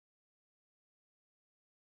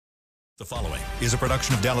The following is a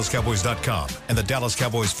production of DallasCowboys.com and the Dallas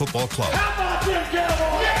Cowboys Football Club. How about them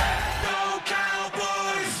Cowboys? Yeah! Go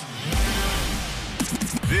Cowboys!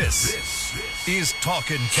 This is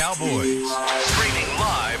Talkin' Cowboys. Streaming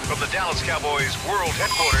live from the Dallas Cowboys World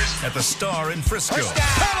Headquarters at the Star in Frisco.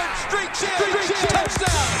 Pollard streaks in.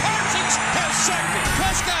 Touchdown. Parsons has sacked it.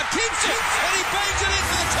 Prescott keeps it, and he bangs it in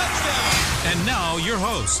for the touchdown. And now your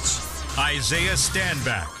hosts, Isaiah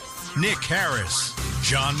Stanback, Nick Harris,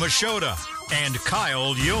 John Machota, and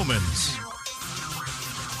Kyle Yeomans.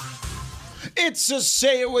 It's a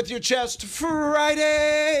Say It With Your Chest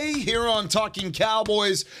Friday here on Talking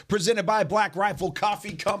Cowboys, presented by Black Rifle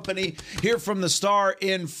Coffee Company, here from the Star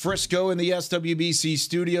in Frisco in the SWBC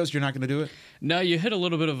studios. You're not going to do it? No, you hit a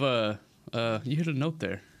little bit of you hit a note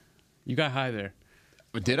there. You got high there.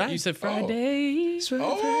 Did I? You said Friday.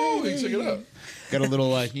 Oh, he took it up. Got a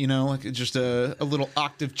little, just a little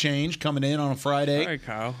octave change coming in on a Friday. All right,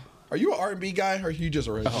 Kyle. Are you an R&B guy, or are you just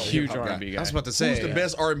a Huge hip-hop R&B guy. I was about to say. Who's the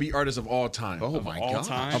best R&B artist of all time? Oh, my all God.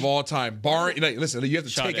 time? Of all time. Listen, you have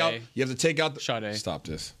to take out. Sade. You have to take out. Sade. Stop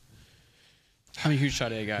this. I'm a huge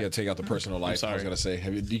Sade guy. You have to take out the personal life. sorry. I was gonna say,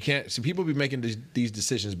 you can't. See, people be making these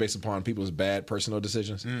decisions based upon people's bad personal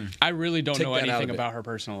decisions. I really don't Take know that out anything of it. about her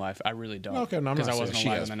personal life. I really don't. Okay, no, I'm because not I saying wasn't she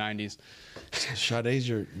alive has. in the '90s. Sade's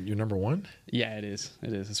your number one. Yeah, it is.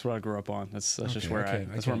 It is. That's what I grew up on. That's just where okay.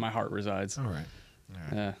 where my heart resides. All right.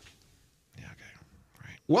 Yeah. Yeah. Okay. All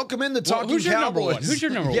right. Welcome in the Talking who's your number Cowboys. one? Who's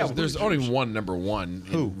your number Yeah, one? there's only one number one.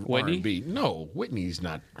 Who? In Whitney? R&B. No, Whitney's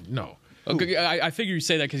not. No, Okay, I figured you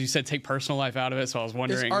say that because you said take personal life out of it, so I was it's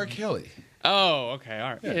wondering. R. Kelly. Oh, okay,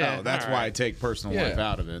 all right. Yeah, Oh, that's all why I right. take personal Yeah. life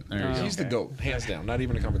out of it. There you go. He's the GOAT, hands down. Not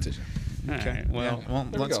even a competition. All right, well, Well,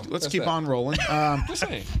 There we let's go. let's That's keep that. on rolling. Just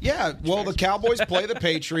saying. Yeah, well, the Cowboys play the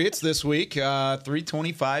Patriots this week.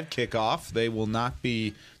 3:25 kickoff. They will not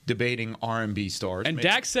be debating R&B stars. and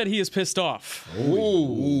Dak said he is pissed off.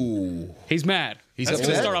 Ooh. He's mad. He's That's going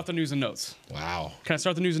to upset? start off the news and notes. Wow. Can I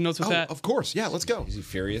start the news and notes with Oh, that? of course. Yeah, let's go. Is he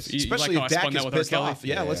furious? You Especially like if how I Dak spun that is with R. pissed Kelly? off.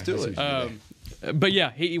 Yeah, let's do it. But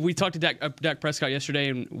yeah, we talked to Dak Prescott yesterday,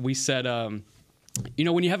 and we said,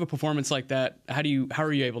 when you have a performance like that, how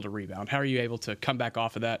are you able to rebound? How are you able to come back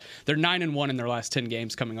off of that? They're 9-1 in their last 10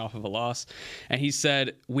 games, coming off of a loss, and he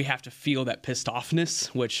said we have to feel that pissed offness.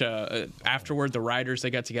 Which afterward, the writers they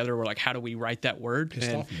got together were like, how do we write that word? Pissed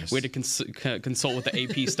And offness. we had to consult with the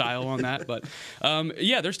AP style on that. But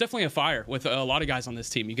there's definitely a fire with a lot of guys on this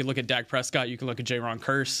team. You can look at Dak Prescott, you can look at J-Ron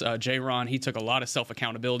Curse. J-Ron, he took a lot of self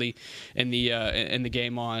accountability in the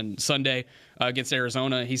game on Sunday against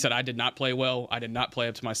Arizona. He said, I did not play well. I did not play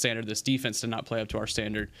up to my standard. This defense did not play up to our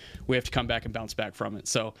standard. We have to come back and bounce back from it.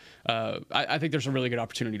 So I think there's a really good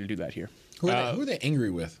opportunity to do that here. Who are they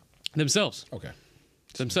angry with? Themselves. Okay.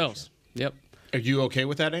 Themselves. Yep. Are you okay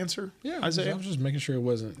with that answer? Yeah, Isaiah? I was just making sure it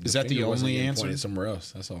wasn't. Is that the finger wasn't only getting answer? pointed somewhere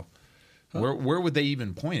else. That's all. Where would they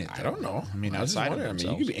even point it? I don't know. I mean, I was just outside of wondering. I mean, you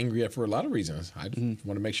themselves. could be angry for a lot of reasons. I just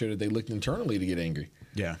want to make sure that they looked internally to get angry.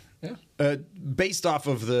 Yeah. Yeah. Based off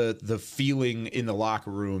of the feeling in the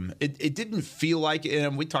locker room, it didn't feel like,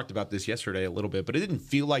 and we talked about this yesterday a little bit, but it didn't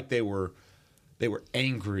feel like they were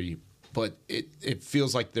angry, but it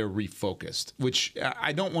feels like they're refocused, which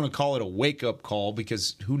I don't want to call it a wake-up call,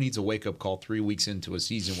 because who needs a wake-up call 3 weeks into a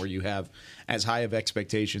season where you have as high of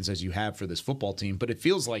expectations as you have for this football team? But it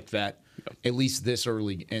feels like that, at least this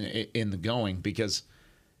early in the going, because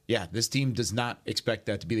yeah, this team does not expect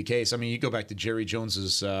that to be the case. I mean, you go back to Jerry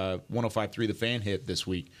Jones's 105.3 The Fan hit this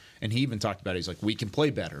week, and he even talked about it. He's like, we can play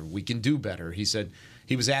better. We can do better. He said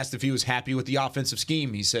he was asked if he was happy with the offensive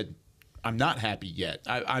scheme. He said, I'm not happy yet.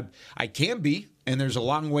 I can be, and there's a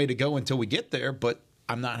long way to go until we get there, but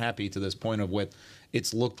I'm not happy to this point of what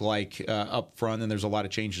it's looked like up front, and there's a lot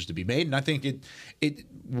of changes to be made. And I think it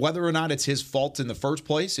whether or not it's his fault in the first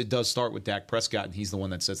place, it does start with Dak Prescott, and he's the one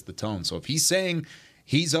that sets the tone. So if he's saying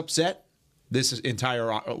he's upset, this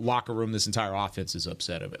entire locker room, this entire offense is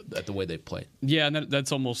upset at the way they played. Yeah, and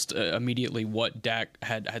that's almost immediately what Dak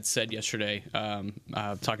had said yesterday,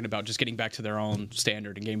 talking about just getting back to their own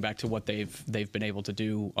standard and getting back to what they've been able to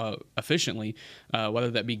do efficiently,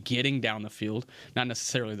 whether that be getting down the field, not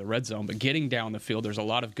necessarily the red zone, but getting down the field. There's a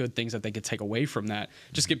lot of good things that they could take away from that.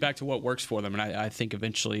 Just get back to what works for them, and I think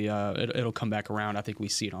eventually it'll come back around. I think we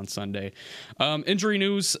see it on Sunday. Injury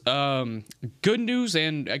news, good news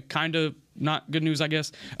and kind of not good news, I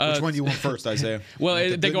guess. Which one do you want first, Isaiah? Well,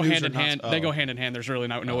 The they good go news hand or in not? hand. Oh. They go hand in hand. There's really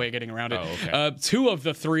no way of getting around it. Oh, okay. 2 of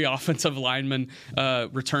the 3 offensive linemen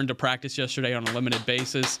returned to practice yesterday on a limited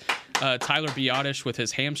basis. Tyler Biotish with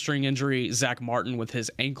his hamstring injury, Zach Martin with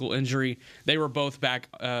his ankle injury. They were both back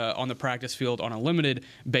on the practice field on a limited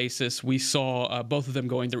basis. We saw both of them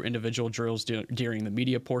going through individual drills during the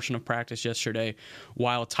media portion of practice yesterday.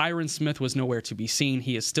 While Tyron Smith was nowhere to be seen,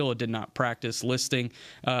 he is still a did not practice listing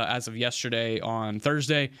as of yesterday on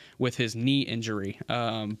Thursday with his knee injury.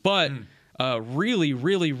 But really,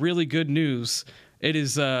 really, really good news. It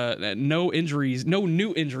is no new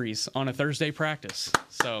injuries on a Thursday practice.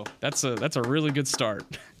 So that's a really good start.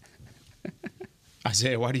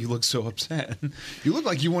 Isaiah, why do you look so upset? You look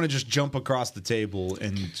like you want to just jump across the table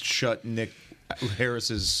and shut Nick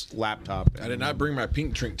Harris's laptop. I did not bring my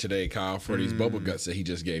pink drink today, Kyle, for these bubble guts that he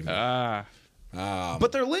just gave me.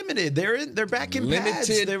 But they're limited. They're back in pads.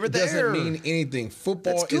 They were there. Doesn't mean anything.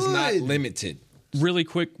 Football is not limited. Really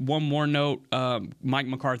quick, one more note. Mike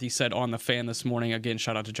McCarthy said on The Fan this morning, again,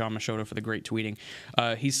 shout out to John Machota for the great tweeting.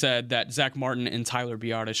 He said that Zach Martin and Tyler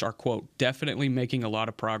Biotish are, quote, definitely making a lot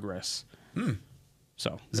of progress.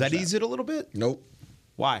 So does that ease it a little bit? Nope.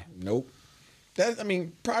 Why? Nope.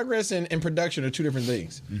 Progress and production are two different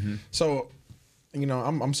things. Mm-hmm. So,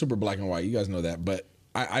 I'm super black and white. You guys know that. But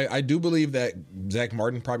I do believe that Zach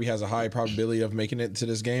Martin probably has a high probability of making it to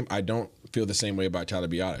this game. I don't feel the same way about Tyler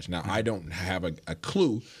Biotish. Now, I don't have a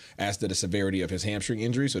clue as to the severity of his hamstring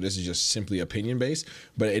injury, so this is just simply opinion-based.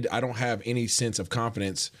 But I don't have any sense of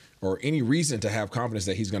confidence or any reason to have confidence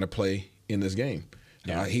that he's going to play in this game.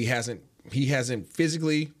 Yeah. He hasn't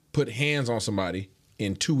physically put hands on somebody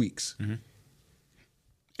in 2 weeks. Mm-hmm.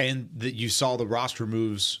 And you saw the roster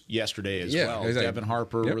moves yesterday as well. Exactly. Devin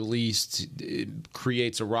Harper released,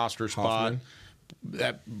 creates a roster spot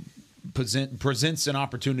that presents an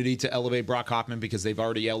opportunity to elevate Brock Hoffman because they've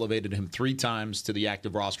already elevated him 3 times to the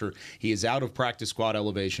active roster. He is out of practice squad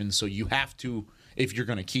elevation, so you have to, if you're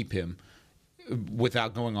going to keep him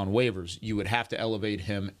without going on waivers, you would have to elevate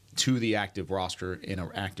him to the active roster in an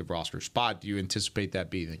active roster spot. Do you anticipate that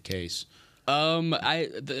being the case?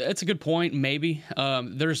 That's a good point. Maybe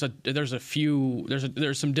there's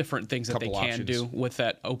some different things that they can do with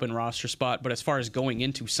that open roster spot. But as far as going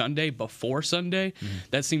into Sunday, before Sunday,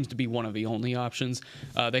 that seems to be one of the only options.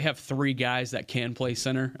 They have 3 guys that can play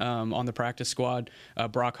center on the practice squad: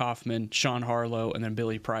 Brock Hoffman, Sean Harlow, and then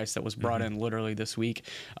Billy Price that was brought in literally this week.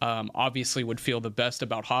 Obviously, would feel the best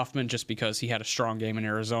about Hoffman just because he had a strong game in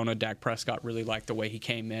Arizona. Dak Prescott really liked the way he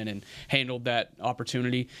came in and handled that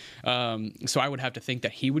opportunity. So I would have to think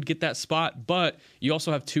that he would get that spot. But you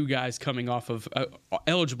also have 2 guys coming off of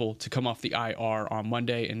eligible to come off the IR on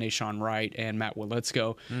Monday, and Nashawn Wright and Matt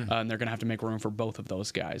Waletzko. And they're going to have to make room for both of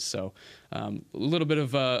those guys. So a little bit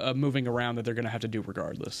of moving around that they're going to have to do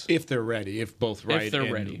regardless. If they're ready, if both Wright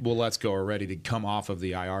and Waletzko are ready to come off of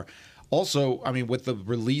the IR. Also, I mean, with the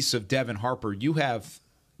release of Devin Harper, you have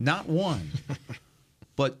not one,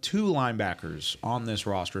 but 2 linebackers on this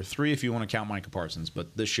roster. 3 if you want to count Micah Parsons,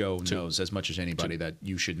 but this show knows as much as anybody that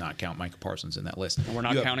you should not count Micah Parsons in that list. And we're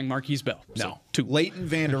not counting Marquise Bell. No. So 2. Leighton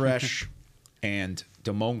Vander Esch and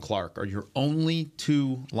Damone Clark are your only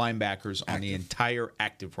 2 linebackers on the entire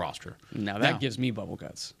active roster. Now that gives me bubble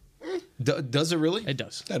guts. Does it really? It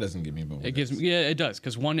does. That doesn't give me a bubble. It gives me, it does,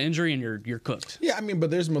 because one injury and you're cooked. Yeah, I mean,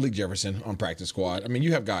 but there's Malik Jefferson on practice squad. I mean,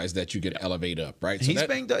 you have guys that you could elevate up, right? So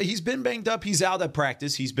banged up. He's been banged up. He's out at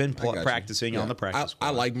practice. He's been practicing on the practice squad.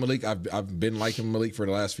 I like Malik. I've been liking Malik for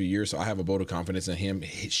the last few years, so I have a vote of confidence in him.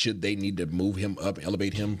 Should they need to move him up,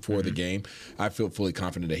 elevate him for the game, I feel fully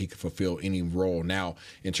confident that he could fulfill any role. Now,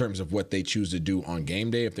 in terms of what they choose to do on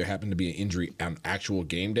game day, if there happened to be an injury on actual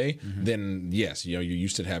game day, then yes, you're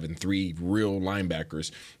used to having 3 real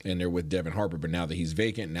linebackers, and they're with Devin Harper. But now that he's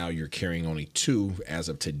vacant, now you're carrying only 2 as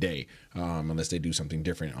of today, unless they do something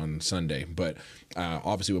different on Sunday. But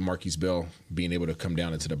obviously, with Marquise Bell being able to come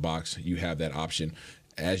down into the box, you have that option.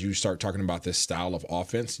 As you start talking about this style of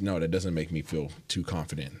offense, no, that doesn't make me feel too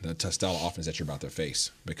confident. The style of offense that you're about to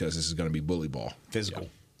face, because this is going to be bully ball. Physical.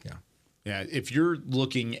 Yeah. If you're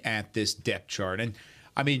looking at this depth chart, and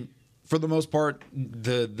I mean, for the most part,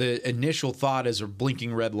 the initial thought is a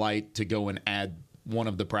blinking red light to go and add one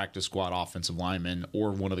of the practice squad offensive linemen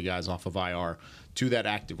or one of the guys off of IR to that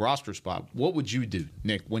active roster spot. What would you do,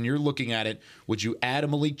 Nick, when you're looking at it? Would you add a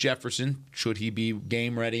Malik Jefferson? Should he be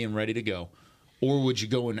game ready and ready to go? Or would you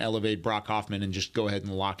go and elevate Brock Hoffman and just go ahead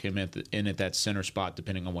and lock him at that center spot,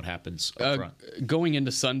 depending on what happens up front? Going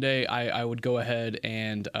into Sunday, I would go ahead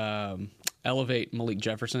and elevate Malik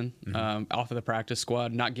Jefferson off of the practice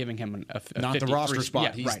squad, not giving him not the roster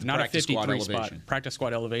spot. Yeah, right, not a 53 spot. Practice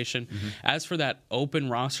squad elevation. As for that open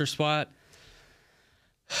roster spot,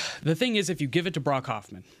 the thing is, if you give it to Brock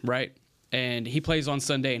Hoffman, right, and he plays on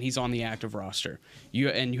Sunday and he's on the active roster,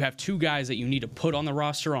 you have two guys that you need to put on the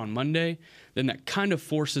roster on Monday, then that kind of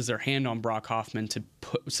forces their hand on Brock Hoffman to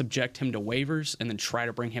subject him to waivers and then try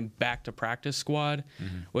to bring him back to practice squad,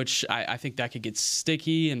 which I think that could get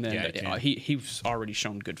sticky. And then he's already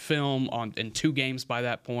shown good film in 2 games by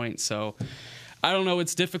that point. So I don't know.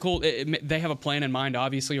 It's difficult. They have a plan in mind,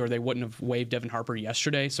 obviously, or they wouldn't have waived Devin Harper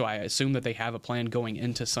yesterday. So I assume that they have a plan going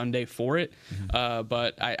into Sunday for it.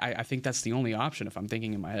 But I think that's the only option if I'm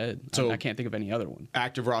thinking in my head. So I can't think of any other one.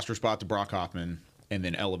 Active roster spot to Brock Hoffman and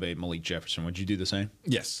then elevate Malik Jefferson. Would you do the same?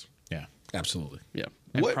 Yes. Yeah. Absolutely. Yeah.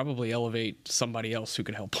 And probably elevate somebody else who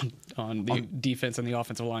could help on the defense and the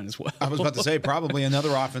offensive line as well. I was about to say probably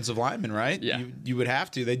another offensive lineman, right? Yeah. You would have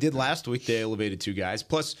to. They did last week. They elevated 2 guys.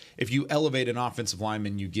 Plus, if you elevate an offensive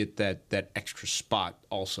lineman, you get that extra spot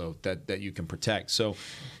also that you can protect. So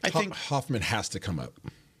I think Hoffman has to come up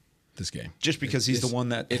this game. Just because he's the one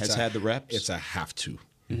that has had the reps? It's a have to.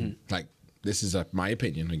 Like, this is my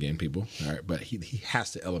opinion, again, people. All right, but he has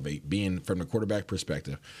to elevate. Being from the quarterback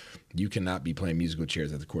perspective, you cannot be playing musical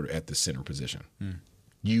chairs at the center position.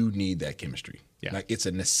 You need that chemistry. Yeah. Like, it's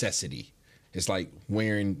a necessity. It's like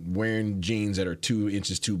wearing jeans that are 2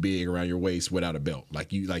 inches too big around your waist without a belt.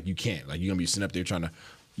 Like you can't. Like, you're gonna be sitting up there trying to.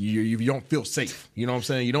 You don't feel safe. You know what I'm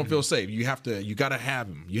saying? You don't feel safe. You gotta have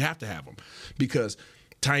them. You have to have them because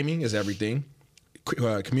timing is everything.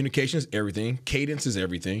 Communication is everything. Cadence is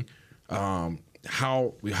everything. How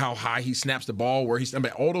high he snaps the ball, where he's,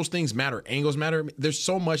 all those things matter. Angles matter. There's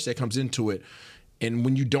so much that comes into it, and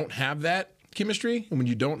when you don't have that chemistry and when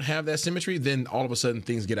you don't have that symmetry, then all of a sudden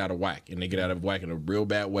things get out of whack, and they get out of whack in a real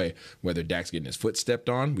bad way. Whether Dak's getting his foot stepped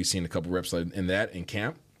on, we've seen a couple reps in that in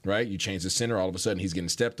camp. Right, you change the center, all of a sudden he's getting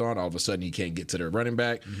stepped on. All of a sudden he can't get to the running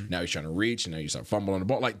back. Now he's trying to reach, and now you start fumbling the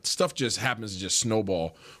ball. Like, stuff just happens to just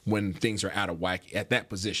snowball when things are out of whack at that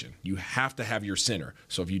position. You have to have your center.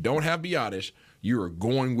 So if you don't have Biotish, you are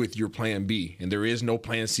going with your plan B, and there is no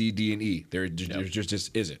plan C, D, and E. There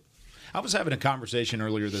just isn't. I was having a conversation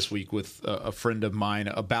earlier this week with a friend of mine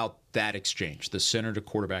about that exchange, the center to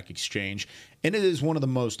quarterback exchange, and it is one of the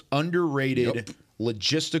most underrated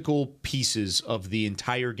logistical pieces of the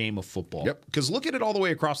entire game of football. Because look at it all the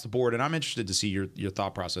way across the board, and I'm interested to see your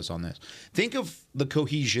thought process on this. Think of the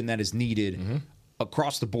cohesion that is needed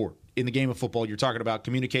across the board in the game of football. You're talking about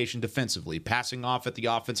communication defensively, passing off at the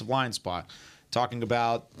offensive line spot, talking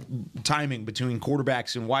about timing between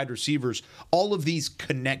quarterbacks and wide receivers, all of these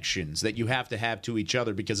connections that you have to each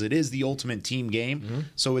other because it is the ultimate team game.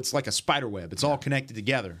 So it's like a spider web. It's all connected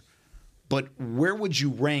together. But where would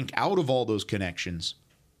you rank out of all those connections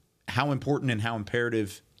how important and how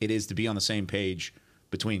imperative it is to be on the same page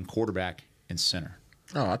between quarterback and center?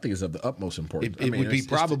 Oh, I think it's of the utmost importance. It would be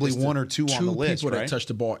probably one or two on the list, people right? that touch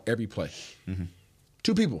the ball every play.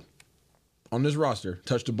 2 people on this roster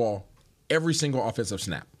touch the ball every single offensive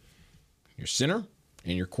snap. Your center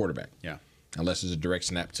and your quarterback. Yeah. Unless it's a direct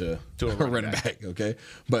snap to a running back, okay?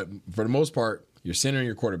 But for the most part, your center and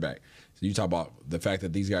your quarterback. So you talk about the fact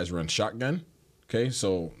that these guys run shotgun, okay?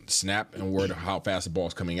 So snap and how fast the ball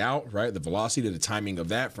is coming out, right? The velocity, the timing of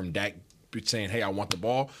that from Dak saying, hey, I want the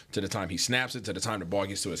ball, to the time he snaps it, to the time the ball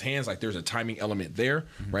gets to his hands. Like, there's a timing element there,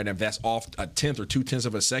 right? And if that's off a 1/10 or 2/10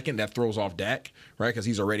 of a second, that throws off Dak, right? Because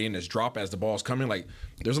he's already in this drop as the ball's coming. Like,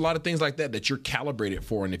 there's a lot of things like that you're calibrated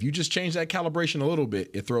for. And if you just change that calibration a little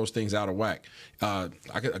bit, it throws things out of whack. I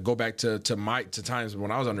could go back to times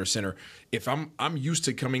when I was under center. If I'm used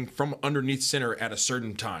to coming from underneath center at a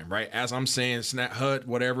certain time, right? As I'm saying snap, hut,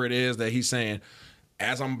 whatever it is that he's saying,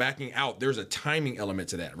 as I'm backing out, there's a timing element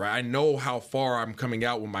to that, right? I know how far I'm coming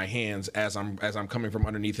out with my hands as I'm coming from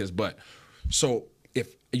underneath his butt. So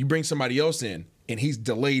if you bring somebody else in and he's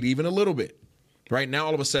delayed even a little bit, right? Now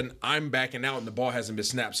all of a sudden I'm backing out and the ball hasn't been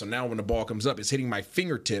snapped. So now when the ball comes up, it's hitting my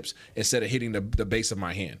fingertips instead of hitting the base of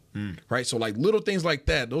my hand, right? So like little things like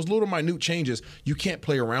that, those little minute changes, you can't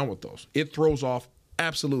play around with those. It throws off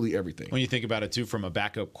absolutely everything. When you think about it, too, from a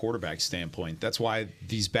backup quarterback standpoint, that's why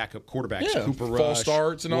these backup quarterbacks, Cooper Rush, false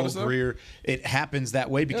starts and all this stuff, Greer, it happens that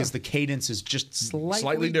way because the cadence is just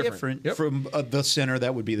slightly different from the center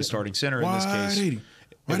that would be the starting center in this case.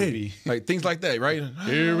 Like things like that, right?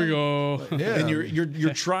 Here we go. And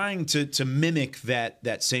you're trying to mimic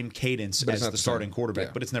that same cadence as the starting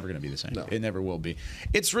quarterback, but it's never going to be the same. No. It never will be.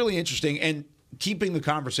 It's really interesting. And keeping the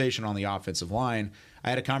conversation on the offensive line, I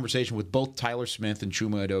had a conversation with both Tyler Smith and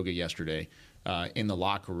Chuma Edoga yesterday in the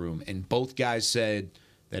locker room, and both guys said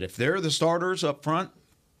that if they're the starters up front,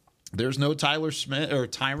 there's no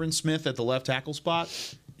Tyron Smith at the left tackle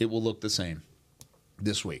spot, it will look the same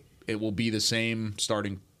this week. It will be the same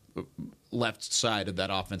starting left side of that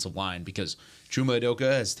offensive line because Chuma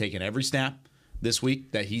Edoka has taken every snap this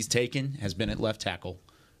week that he's taken has been at left tackle,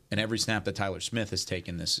 and every snap that Tyler Smith has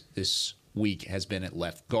taken this week has been at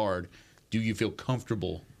left guard. Do you feel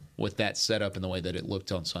comfortable with that setup and the way that it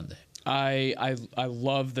looked on Sunday? I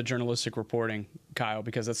love the journalistic reporting, Kyle,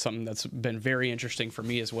 because that's something that's been very interesting for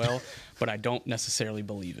me as well, but I don't necessarily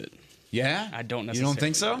believe it. Yeah? I don't necessarily. You don't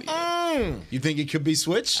think so? You think it could be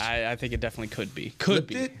switched? I think it definitely could be.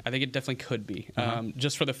 I think it definitely could be.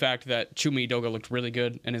 Just for the fact that Chuma Edoga looked really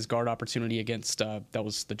good in his guard opportunity against that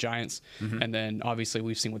was the Giants, and then obviously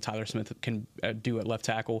we've seen what Tyler Smith can do at left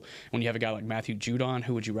tackle. When you have a guy like Matthew Judon,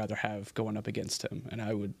 who would you rather have going up against him? And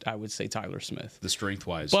I would say Tyler Smith. The strength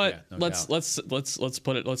wise, but yeah, let's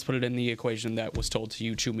put it in the equation that was told to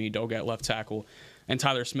you: Chuma Edoga at left tackle and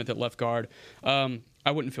Tyler Smith at left guard. I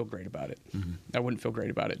wouldn't feel great about it. I wouldn't feel great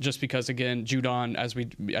about it just because, again, Judon,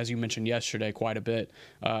 as you mentioned yesterday, quite a bit.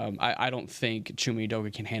 I don't think Chuma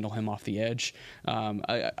Edoga can handle him off the edge.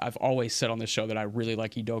 I've always said on this show that I really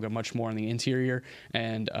like Edoga much more on the interior,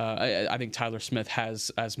 and I think Tyler Smith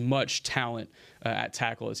has as much talent at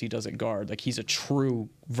tackle as he does at guard. Like, he's a true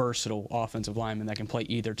versatile offensive lineman that can play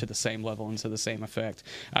either to the same level and to the same effect.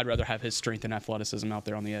 I'd rather have his strength and athleticism out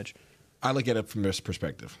there on the edge. I look at it from this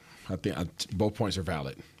perspective. I think both points are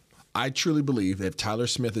valid. I truly believe that if Tyler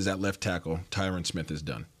Smith is at left tackle, Tyron Smith is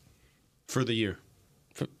done for the year.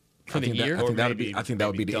 For the year, I think that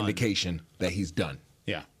would be the indication that he's done.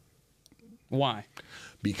 Yeah. Why?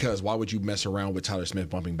 Because why would you mess around with Tyler Smith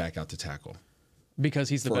bumping back out to tackle? Because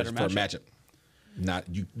he's the better for a matchup. Not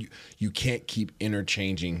you can't keep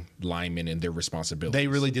interchanging linemen and their responsibilities. They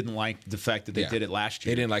really didn't like the fact that they did it last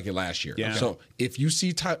year. They didn't like it last year. Yeah. So if you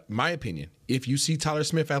see, my opinion, if you see Tyler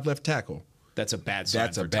Smith at left tackle, that's a bad sign.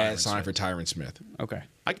 That's a bad sign for Tyron Smith. Okay,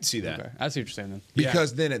 I can see that. Okay. I see what you're saying then.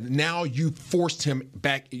 Because then now you forced him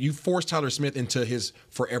back. You forced Tyler Smith into his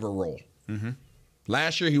forever role.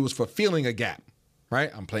 Last year he was fulfilling a gap.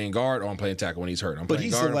 Right, I'm playing guard or I'm playing tackle when he's hurt. But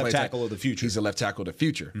he's the left tackle of the future. He's the left tackle of the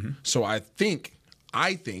future. So I think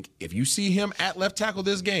if you see him at left tackle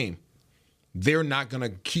this game, they're not going to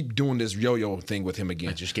keep doing this yo-yo thing with him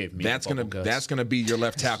again. That just gave me that's gonna be your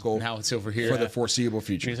left tackle. Now it's over here for the foreseeable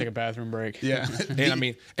future. You take a bathroom break. Yeah,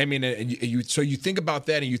 and you think about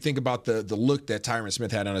that, and you think about the look that Tyron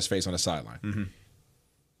Smith had on his face on the sideline.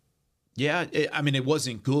 Yeah, it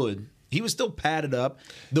wasn't good. He was still padded up.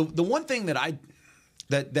 The one thing that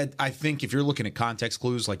I think, if you're looking at context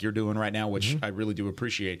clues like you're doing right now, which I really do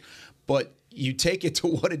appreciate, but you take it to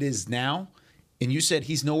what it is now, and you said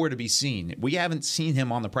he's nowhere to be seen. We haven't seen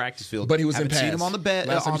him on the practice field. But he was in pads. Seen him on the bands.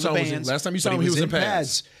 Last time you saw him, he was in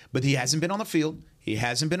pads. But he hasn't been on the field. He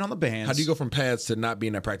hasn't been on the bands. How do you go from pads to not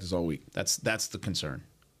being at practice all week? That's the concern.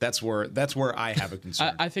 That's where I have a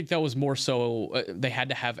concern. I think that was more so they had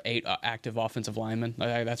to have 8 active offensive linemen.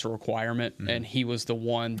 That's a requirement, and he was the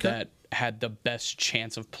one that had the best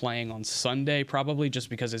chance of playing on Sunday, probably just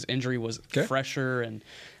because his injury was fresher and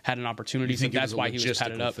had an opportunity. So that's why he was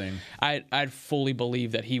padded up. I'd fully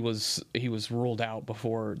believe that he was ruled out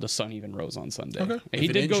before the sun even rose on Sunday. Okay. If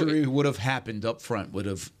an injury would have happened up front,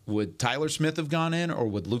 would Tyler Smith have gone in, or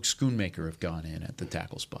would Luke Schoonmaker have gone in at the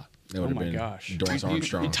tackle spot? Oh my gosh, Dorrance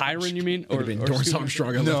Armstrong. Tyron, you mean? Or would have been Dorrance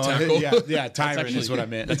Armstrong at left tackle. tackle. Yeah, Tyron is what I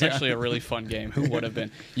meant. That's actually a really fun game. Who would have been?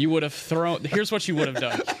 You would have thrown. Here's what you would have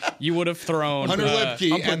done. You would have thrown Hunter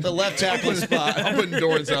Lepke at the left tackle spot. I'm putting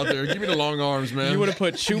Dorrance out there. Give me the long arms, man. You would have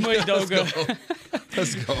put Chuma Edoga.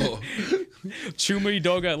 Let's go. Chuma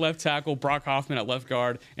Edoga at left tackle, Brock Hoffman at left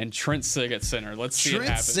guard, and Trent Sig at center. Let's see it happen.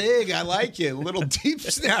 Trent Sig, I like it. A little deep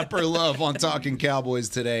snapper love on Talking Cowboys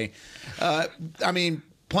today.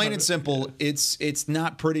 Plain and simple, it's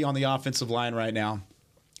not pretty on the offensive line right now,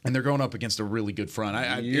 and they're going up against a really good front.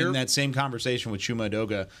 In that same conversation with Chuma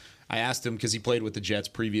Edoga, I asked him, because he played with the Jets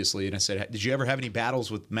previously, and I said, did you ever have any battles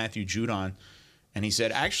with Matthew Judon? And he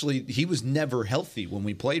said, actually, he was never healthy when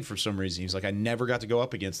we played for some reason. He was like, I never got to go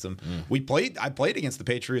up against him. I played against the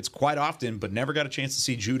Patriots quite often, but never got a chance to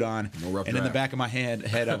see Judon. No rough and draft. in the back of my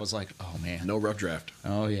head, I was like, oh, man. No rough draft.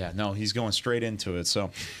 Oh, yeah. No, he's going straight into it.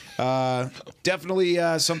 So definitely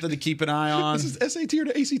something to keep an eye on. This is SAT or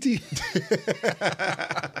the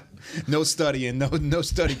ACT? No studying. No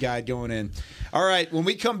study guide going in. All right. When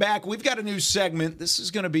we come back, we've got a new segment. This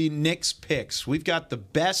is going to be Nick's Picks. We've got the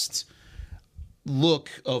best look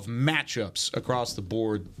of matchups across the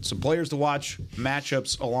board. Some players to watch,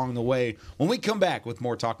 matchups along the way. When we come back with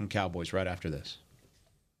more Talking Cowboys right after this.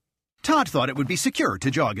 Todd thought it would be secure to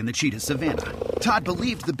jog in the cheetah savanna. Todd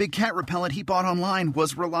believed the big cat repellent he bought online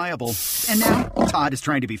was reliable. And now, Todd is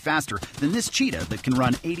trying to be faster than this cheetah that can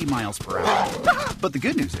run 80 miles per hour. But the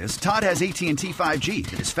good news is, Todd has AT&T 5G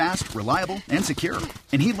that is fast, reliable, and secure.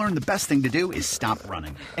 And he learned the best thing to do is stop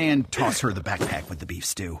running and toss her the backpack with the beef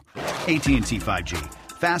stew. AT&T 5G.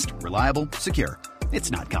 Fast, reliable, secure. It's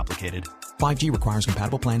not complicated. 5G requires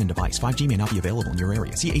compatible plan and device. 5G may not be available in your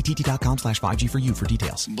area. See att.com/5G for you for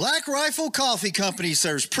details. Black Rifle Coffee Company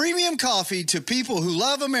serves premium coffee to people who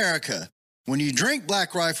love America. When you drink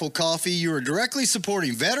Black Rifle coffee, you are directly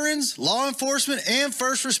supporting veterans, law enforcement, and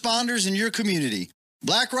first responders in your community.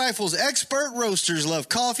 Black Rifle's expert roasters love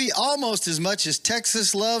coffee almost as much as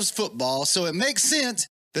Texas loves football, so it makes sense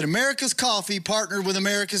that America's Coffee partnered with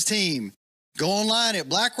America's team. Go online at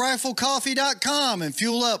blackriflecoffee.com and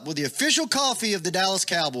fuel up with the official coffee of the Dallas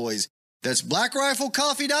Cowboys. That's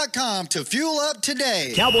blackriflecoffee.com to fuel up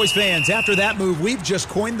today. Cowboys fans, after that move, we've just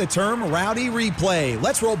coined the term Rowdy Replay.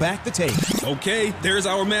 Let's roll back the tape. Okay, there's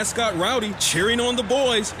our mascot Rowdy cheering on the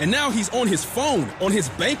boys. And now he's on his phone, on his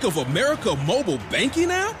Bank of America mobile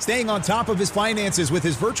banking app? Staying on top of his finances with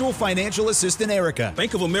his virtual financial assistant, Erica.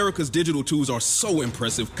 Bank of America's digital tools are so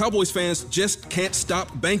impressive. Cowboys fans just can't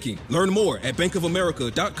stop banking. Learn more at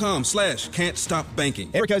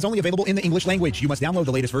bankofamerica.com/can't-stop-banking. Erica is only available in the English language. You must download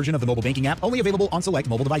the latest version of the mobile banking app, only available on select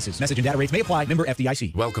mobile devices. Message and data rates may apply. Member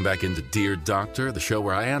FDIC. Welcome back into Dear Doctor, the show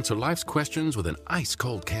where I answer life's questions with an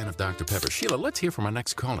ice-cold can of Dr. Pepper. Sheila, let's hear from our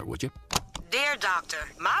next caller, would you? Dear Doctor,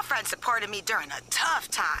 my friend supported me during a tough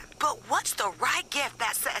time, but what's the right gift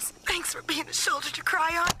that says, thanks for being a shoulder to cry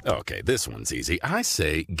on? Okay, this one's easy. I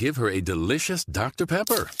say give her a delicious Dr.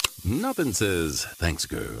 Pepper. Nothing says, thanks,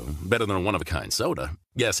 girl, better than a one-of-a-kind soda.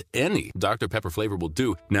 Yes, any Dr. Pepper flavor will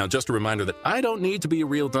do. Now, just a reminder that I don't need to be a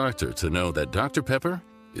real doctor to know that Dr. Pepper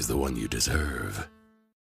is the one you deserve.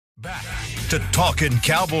 Back to Talkin'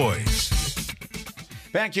 Cowboys.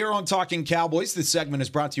 Back here on Talking Cowboys, this segment is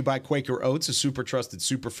brought to you by Quaker Oats, a super trusted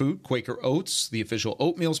superfood. Quaker Oats, the official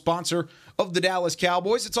oatmeal sponsor of the Dallas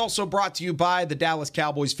Cowboys. It's also brought to you by the Dallas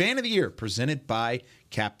Cowboys Fan of the Year, presented by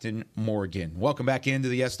Captain Morgan. Welcome back into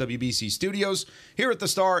the SWBC studios here at the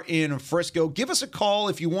Star in Frisco. Give us a call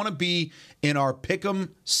if you want to be in our Pick'em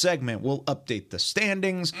segment. We'll update the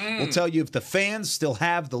standings. We'll tell you if the fans still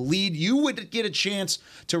have the lead. You would get a chance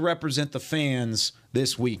to represent the fans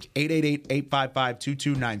this week.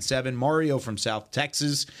 888-855-2297. Mario from South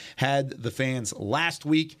Texas had the fans last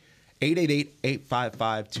week.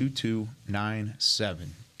 888-855-2297.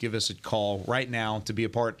 Give us a call right now to be a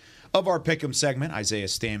part of our Pick'em segment. Isaiah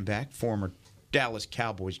Stanback, former Dallas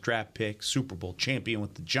Cowboys draft pick, Super Bowl champion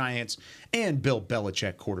with the Giants, and Bill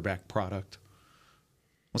Belichick quarterback product.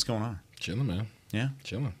 What's going on? Chilling, man. Yeah?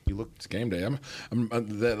 Chilling. You look... It's game day.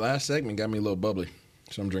 That last segment got me a little bubbly,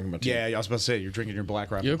 so I'm drinking my tea. Yeah, I was about to say, you're drinking your Black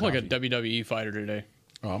Rifle You look coffee. like a WWE fighter today.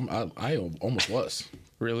 Oh, I almost was.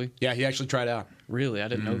 Really? Yeah, he actually tried out. Really? I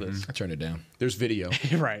didn't know this. I turned it down. There's video.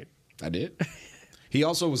 Right. I did. He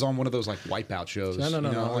also was on one of those like wipeout shows. No.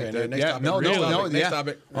 Like Okay, next topic. Next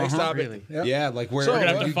topic. Next topic. Really? Yep. Yeah, like where We're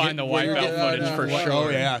gonna have to find the wipeout footage for sure. Oh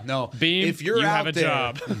yeah, no. Beam, if you're you out have a there,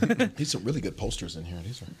 job. These some really good posters in here.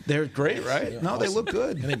 These are. They're great, right? Yeah, no, they awesome. look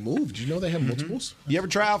good. And they moved. Did you know they have multiples? You ever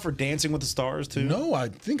try out for Dancing with the Stars too? No, I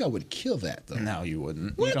think I would kill that though. No, you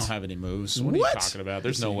wouldn't. What? You don't have any moves. What are you talking about?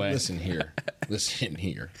 There's no way. Listen here.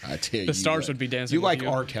 I tell you. The stars would be dancing. You with like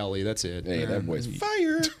R. Kelly? That's it. Hey, that boy's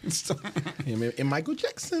fired. Him and Michael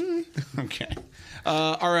Jackson. Okay.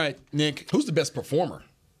 All right, Nick. Who's the best performer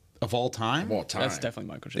of all time? Of all time. That's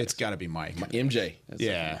definitely Michael Jackson. It's got to be Mike. MJ.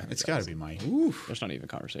 Yeah, it's got to be Mike. Oof. There's not even a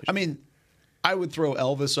conversation. I mean, I would throw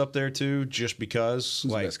Elvis up there too, just because.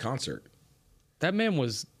 Who's like the best concert? That man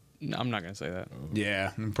was. I'm not gonna say that.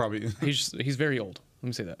 Yeah, probably. He's very old. Let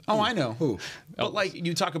me say that. Oh, I know. Who? But like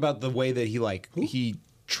you talk about the way that he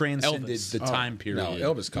transcended Elvis. the time period. No,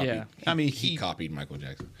 Elvis copied. Yeah. I mean, he copied Michael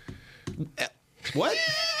Jackson. What?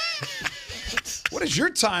 What does your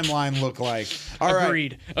timeline look like? All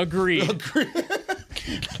right. Agreed.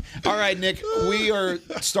 All right, Nick. We are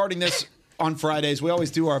starting this on Fridays. We always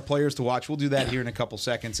do our players to watch. We'll do that here in a couple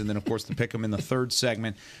seconds, and then, of course, to pick them in the third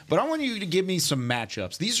segment. But I want you to give me some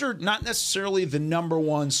matchups. These are not necessarily the number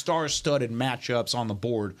one star-studded matchups on the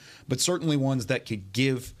board, but certainly ones that could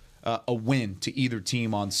give a win to either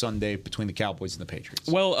team on Sunday between the Cowboys and the Patriots.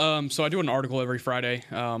 Well, so I do an article every Friday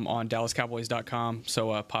on DallasCowboys.com.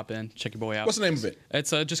 So pop in, check your boy out. What's the name of it? It's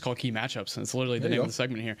just called Key Matchups. It's literally the name of the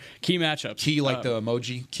segment here. Key Matchups. Key like the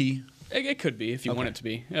emoji key? It could be if you want it to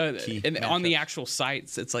be. And on the actual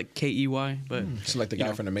sites, it's like KEY. But So like the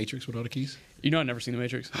guy from The Matrix with all the keys? You know, I've never seen The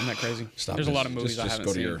Matrix. Isn't that crazy? Stop There's this. a lot of movies Just I haven't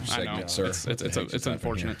go to seen. your segment, I know, sir. It's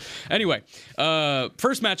unfortunate. Anyway,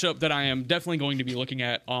 first matchup that I am definitely going to be looking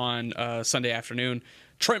at on Sunday afternoon.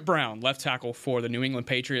 Trent Brown, left tackle for the New England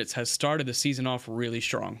Patriots, has started the season off really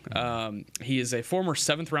strong. He is a former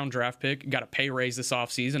 7th-round draft pick, got a pay raise this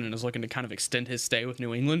offseason, and is looking to kind of extend his stay with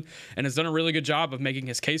New England, and has done a really good job of making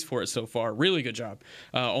his case for it so far. Really good job.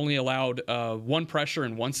 Only allowed 1 pressure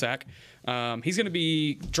and 1 sack. He's going to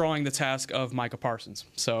be drawing the task of Micah Parsons.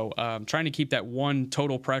 So trying to keep that 1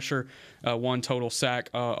 total pressure, 1 total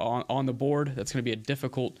sack on the board. That's going to be a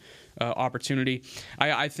difficult opportunity.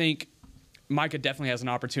 I think Micah definitely has an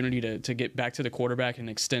opportunity to get back to the quarterback and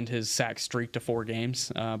extend his sack streak to 4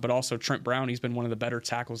 games. But also Trent Brown, he's been one of the better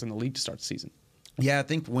tackles in the league to start the season. Yeah, I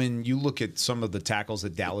think when you look at some of the tackles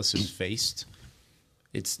that Dallas has faced,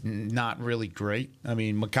 it's not really great. I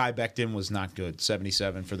mean, Mekhi Becton was not good.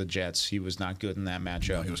 77 for the Jets. He was not good in that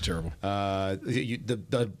matchup. No, he was terrible.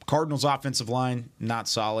 The Cardinals' offensive line, not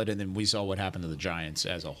solid. And then we saw what happened to the Giants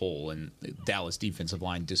as a whole. And the Dallas defensive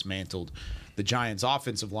line dismantled the Giants'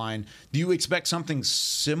 offensive line. Do you expect something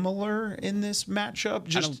similar in this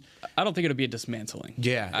matchup? I don't think it'll be a dismantling.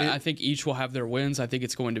 Yeah. I think each will have their wins. I think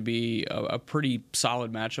it's going to be a pretty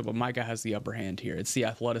solid matchup, but Micah has the upper hand here. It's the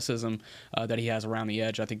athleticism that he has around the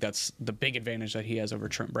edge. I think that's the big advantage that he has over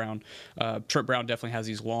Trent Brown. Trent Brown definitely has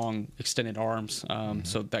these long, extended arms,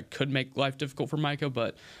 so that could make life difficult for Micah,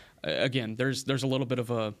 but again, there's a little bit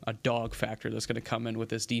of a dog factor that's going to come in with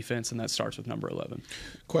this defense, and that starts with number 11.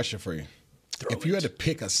 Question for you. If you had to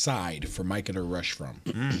pick a side for Micah to rush from,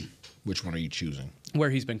 which one are you choosing?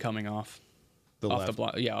 Where he's been coming off. Off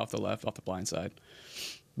the blind side.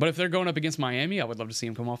 But if they're going up against Miami, I would love to see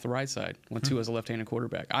him come off the right side when Tua is a left-handed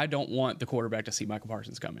quarterback. I don't want the quarterback to see Micah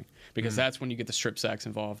Parsons coming because that's when you get the strip sacks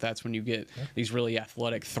involved. That's when you get these really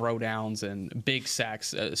athletic throwdowns and big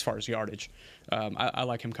sacks as far as yardage. I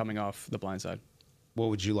like him coming off the blind side. What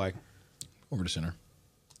would you like? Over to center.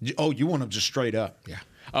 Oh, you want him just straight up? Yeah.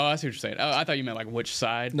 Oh, I see what you're saying. Oh, I thought you meant like which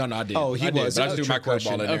side. No, I did. Oh, he was. I just threw my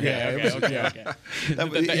curveball in there.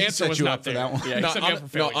 Okay. The answer was not there. That one. Yeah,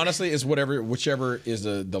 no, honestly, it's whichever is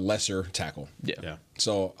the lesser tackle. Yeah.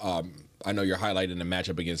 So I know you're highlighting the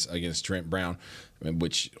matchup against Trent Brown,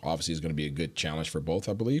 which obviously is going to be a good challenge for both,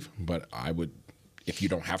 I believe. But I would, if you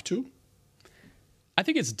don't have to. I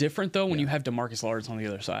think it's different though when you have DeMarcus Lawrence on the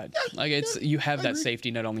other side. You have that safety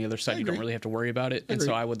net on the other side. You don't really have to worry about it. And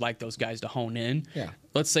so I would like those guys to hone in. Yeah.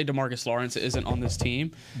 Let's say DeMarcus Lawrence isn't on this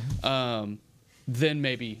team. Then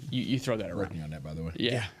maybe you throw that around. Working on that, by the way.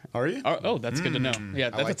 Yeah. Are you? Oh, that's good to know. Yeah,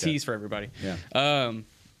 that's like a tease for everybody. Yeah.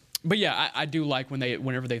 But yeah, I do like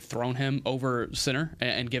whenever they've thrown him over center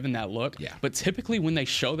and given that look. Yeah. But typically when they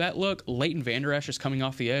show that look, Leighton Vander Esch is coming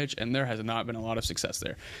off the edge, and there has not been a lot of success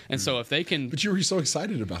there. And so if they can, but you were so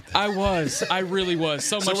excited about that. I really was.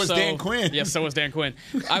 So much was Dan Quinn. Yes, so was Dan Quinn.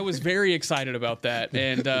 I was very excited about that.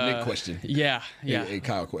 And big question. Yeah. A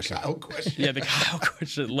Kyle question. Yeah, the Kyle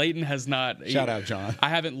question. Leighton has not. Shout out, John. I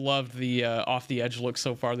haven't loved the off the edge look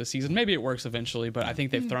so far this season. Maybe it works eventually, but I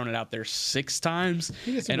think they've thrown it out there 6 times,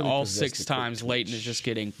 and really all possess 6 the times quick Leighton twitch. is just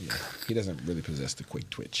getting. Yeah. He doesn't really possess the quick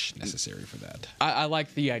twitch necessary for that. I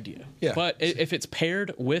like the idea. Yeah. But if it's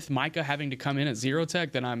paired with Micah having to come in at 0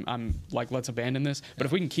 tech, then I'm like, let's abandon this. But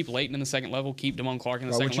if we can keep Leighton in the second level, keep Damone Clark in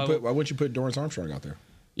the second level. Why wouldn't you put Dorrance Armstrong out there?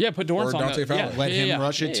 Yeah, put Dorrance Or on Dante Fowler. Let him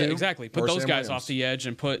rush it too? Exactly. Put Or those Sam guys Williams. off the edge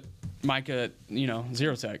and put Micah,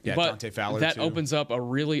 0 tech. Yeah, but Dante Fowler that too. opens up a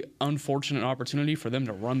really unfortunate opportunity for them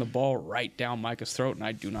to run the ball right down Micah's throat, and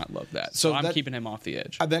I do not love that. So I'm keeping him off the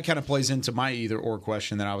edge. That kind of plays into my either-or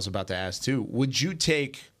question that I was about to ask, too. Would you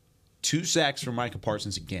take 2 sacks from Micah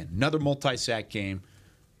Parsons again? Another multi-sack game,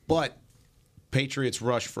 but Patriots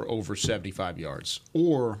rush for over 75 yards.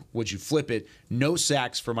 Or would you flip it? No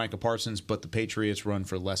sacks for Micah Parsons, but the Patriots run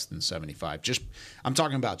for less than 75. I'm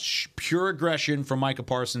talking about pure aggression from Micah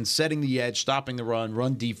Parsons, setting the edge, stopping the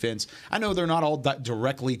run defense. I know they're not all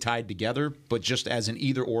directly tied together, but just as an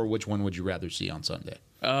either-or, which one would you rather see on Sunday?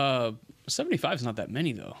 75 is not that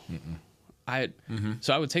many, though.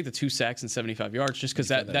 So I would take the 2 sacks and 75 yards just because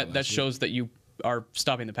that shows that you are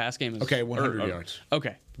stopping the pass game. Okay, 100 yards.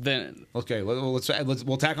 Okay, then. Okay, we'll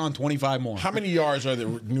tack on 25 more. How many yards are the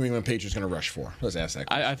New England Patriots going to rush for? Let's ask that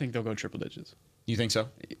question. I think they'll go triple digits. You think so?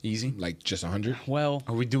 Easy? Like just 100? Well,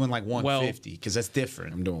 are we doing like 150? Because that's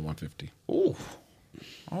different. I'm doing 150. Ooh.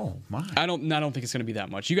 Oh my! I don't think it's going to be that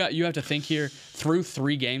much. You have to think here. Through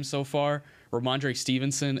 3 games so far, Ramondre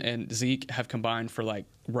Stevenson and Zeke have combined for like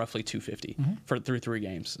roughly 250 through 3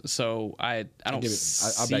 games. So I don't.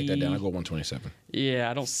 I'll back that down. I'll go 127. Yeah,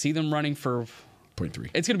 I don't see them running for 0.3.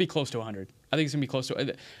 It's going to be close to 100. I think it's going to be close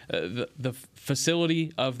to the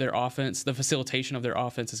facility of their offense. The facilitation of their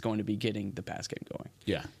offense is going to be getting the pass game going.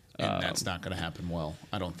 Yeah, and that's not going to happen well,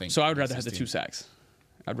 I don't think. So I would rather have the 2 sacks.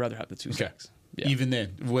 I'd rather have the 2 sacks. Yeah. Even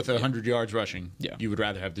then, with 100 yards rushing, yeah, you would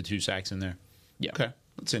rather have the 2 sacks in there. Yeah. Okay,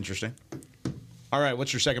 that's interesting. All right,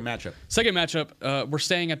 what's your second matchup? Second matchup, we're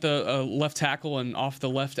staying at the left tackle and off the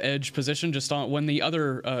left edge position, just on when the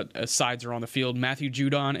other sides are on the field. Matthew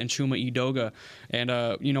Judon and Chuma Edoga. And,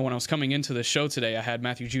 when I was coming into the show today, I had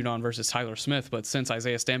Matthew Judon versus Tyler Smith, but since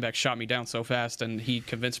Isaiah Stanback shot me down so fast and he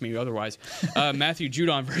convinced me otherwise, Matthew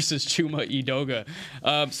Judon versus Chuma Edoga.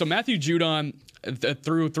 So Matthew Judon,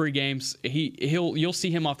 through 3 games, you'll see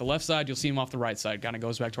him off the left side, you'll see him off the right side. Kind of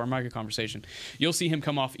goes back to our Micah conversation. You'll see him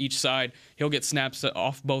come off each side. He'll get snaps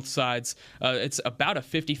off both sides. It's about a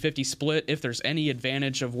 50-50 split. If there's any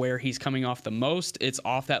advantage of where he's coming off the most, it's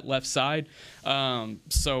off that left side.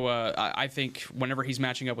 So I think whenever he's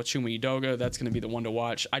matching up with Chuma Edoga, that's going to be the one to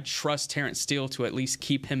watch. I trust Terrence Steele to at least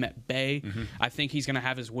keep him at bay. Mm-hmm. I think he's going to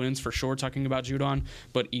have his wins for sure, talking about Judon.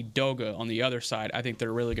 But Edoga on the other side, I think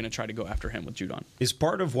they're really going to try to go after him with Judon. Is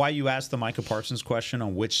part of why you asked the Micah Parsons question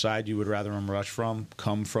on which side you would rather him rush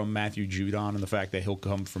come from Matthew Judon and the fact that he'll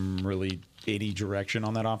come from really any direction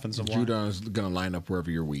on that offensive line? Judon is going to line up wherever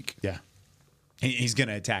you're weak. Yeah. He's going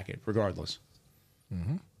to attack it regardless.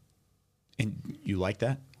 Mm-hmm. And you like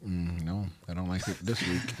that? No, I don't like it this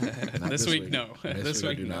week. This week, no. This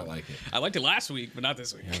week, I do no. not like it. I liked it last week, but not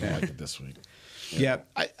this week. I don't like it this week. Yeah,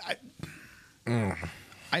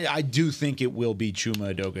 I do think it will be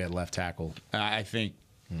Chuma Edoga at left tackle. I think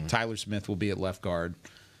Tyler Smith will be at left guard,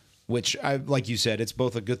 which, like you said, it's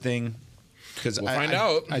both a good thing. We'll find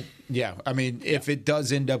out. If it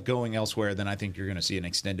does end up going elsewhere, then I think you're going to see an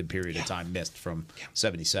extended period of time missed from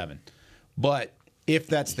 77. But if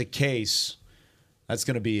that's the case, that's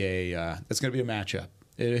going to be a matchup.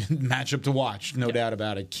 Matchup to watch, no doubt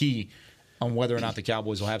about it. Key on whether or not the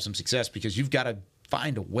Cowboys will have some success, because you've got to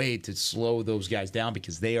find a way to slow those guys down,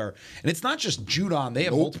 because they are, and it's not just Judon. They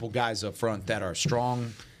have multiple guys up front that are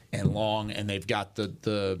strong and long, and they've got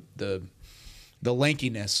the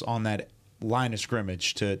lankiness on that line of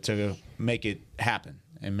scrimmage to make it happen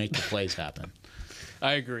and make the plays happen.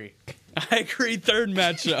 I agree. Third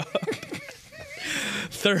matchup.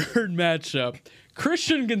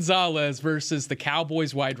 Christian Gonzalez versus the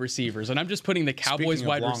Cowboys wide receivers. And I'm just putting the Cowboys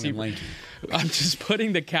wide receivers. I'm just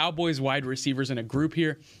putting the Cowboys wide receivers in a group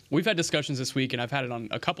here. We've had discussions this week, and I've had it on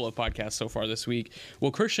a couple of podcasts so far this week.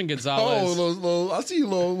 Well, Christian Gonzalez. I see you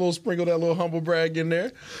little sprinkle that little humble brag in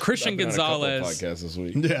there. Christian Gonzalez. Podcasts this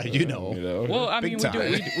week. Yeah, you know. Well, I mean,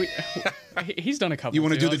 he's done a couple. You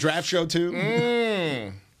want to do the draft show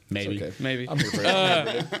too? Maybe. Okay. Maybe. I'm here for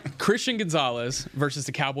it. Christian Gonzalez versus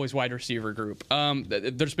the Cowboys wide receiver group.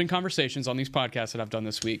 There's been conversations on these podcasts that I've done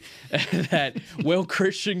this week that will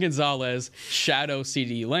Christian Gonzalez shadow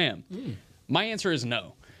CeeDee Lamb? My answer is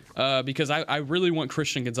no. Because I really want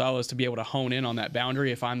Christian Gonzalez to be able to hone in on that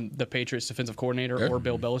boundary if I'm the Patriots defensive coordinator or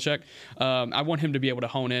Bill Belichick. I want him to be able to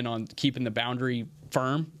hone in on keeping the boundary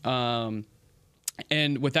firm.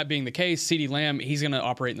 And with that being the case, CeeDee Lamb, he's going to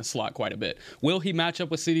operate in the slot quite a bit. Will he match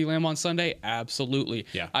up with CeeDee Lamb on Sunday? Absolutely.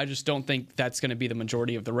 Yeah. I just don't think that's going to be the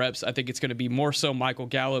majority of the reps. I think it's going to be more so Michael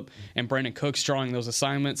Gallup and Brandon Cooks drawing those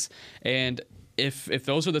assignments. And if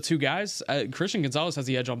those are the two guys, Christian Gonzalez has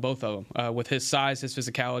the edge on both of them with his size, his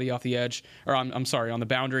physicality off the edge, or I'm sorry, on the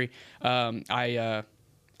boundary.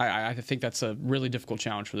 I think that's a really difficult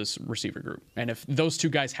challenge for this receiver group. And if those two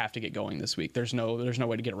guys have to get going this week, there's no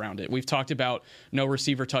way to get around it. We've talked about no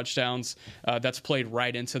receiver touchdowns. That's played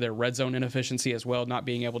right into their red zone inefficiency as well, not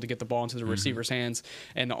being able to get the ball into the receiver's hands.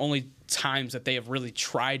 And the only times that they have really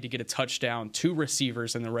tried to get a touchdown to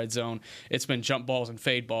receivers in the red zone, it's been jump balls and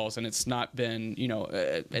fade balls, and it's not been,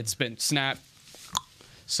 it's been snap.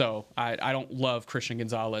 So I don't love Christian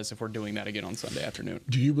Gonzalez if we're doing that again on Sunday afternoon.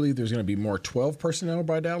 Do you believe there's going to be more 12 personnel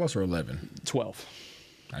by Dallas or 11? 12.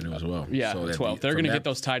 I do as well. Yeah, so 12. They're going to get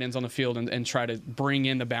those tight ends on the field and try to bring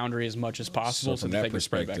in the boundary as much as possible so that they can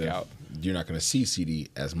spread back out. You're not going to see CeeDee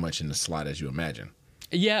as much in the slot as you imagine.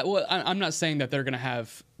 Yeah, well, I'm not saying that they're going to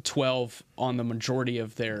have 12 on the majority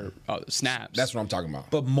of their snaps. That's what I'm talking about.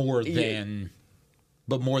 But more than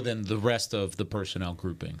the rest of the personnel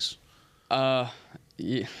groupings.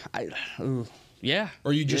 Yeah. Or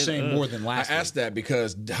are you just saying more than last week? I asked that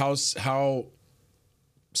because how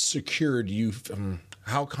secure do you,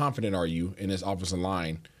 how confident are you in this offensive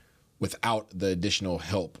line without the additional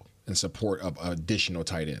help and support of additional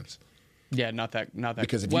tight ends? Yeah, not that.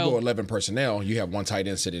 Because if you go 11 personnel, you have one tight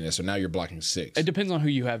end sitting there, so now you're blocking 6. It depends on who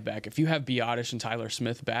you have back. If you have Biotish and Tyler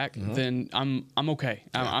Smith back, then I'm okay.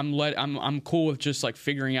 I'm cool with just like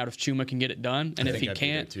figuring out if Chuma can get it done, and if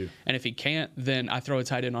he can't, then I throw a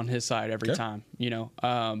tight end on his side every time.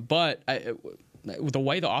 But the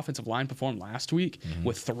way the offensive line performed last week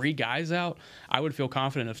with 3 guys out, I would feel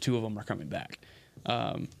confident if 2 of them are coming back.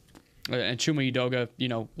 And Chuma Udoga,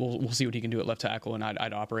 we'll see what he can do at left tackle, and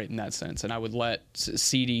I'd operate in that sense. And I would let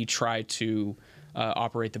CD try to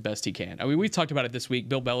operate the best he can. I mean, we've talked about it this week.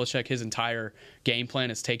 Bill Belichick, his entire game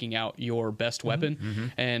plan is taking out your best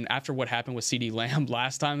weapon. And after what happened with CD Lamb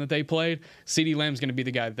last time that they played, CD Lamb's going to be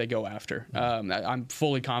the guy that they go after. I'm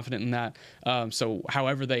fully confident in that. So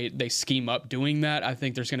however they scheme up doing that, I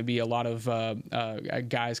think there's going to be a lot of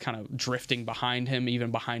guys kind of drifting behind him,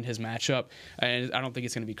 even behind his matchup. And I don't think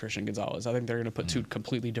it's going to be Christian Gonzalez. I think they're going to put 2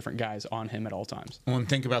 completely different guys on him at all times. Well, and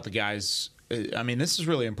think about the guys. I mean, this is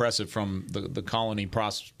really impressive from the Colony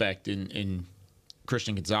prospect in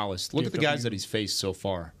Christian Gonzalez. Look at the guys that he's faced so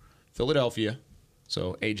far. Philadelphia,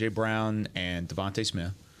 so A.J. Brown and Devontae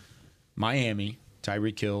Smith. Miami,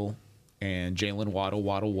 Tyreek Hill and Jalen Waddle.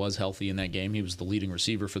 Waddle was healthy in that game. He was the leading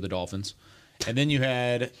receiver for the Dolphins. And then you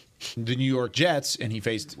had the New York Jets, and he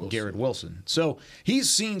faced Garrett Wilson. So he's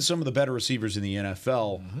seen some of the better receivers in the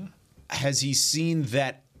NFL. Has he seen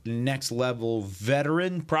that next level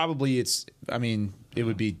veteran? Probably it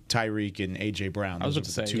would be Tyreek and A.J. Brown. I was about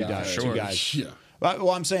to say, two guys. Yeah.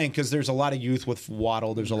 Well, I'm saying because there's a lot of youth with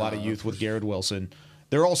Waddle. There's a lot of youth with Garrett Wilson.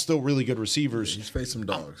 They're all still really good receivers. He's faced some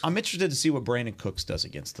dogs. I'm interested to see what Brandon Cooks does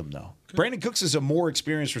against them, though. Brandon Cooks is a more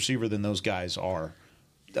experienced receiver than those guys are.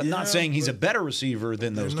 I'm not saying he's a better receiver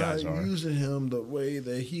than those guys are. Using him the way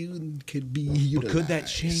that he could be utilized. But could that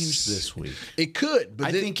change this week? It could, but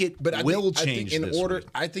I think it will change.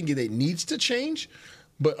 I think it needs to change.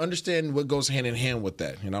 But understand what goes hand in hand with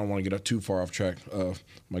that. And I don't want to get too far off track of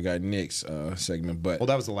my guy Nick's segment. But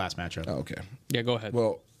that was the last matchup. Oh, okay. Yeah, go ahead.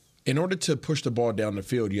 Well, in order to push the ball down the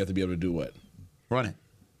field, you have to be able to do what? Run it.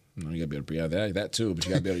 No, you got to be able to that too. But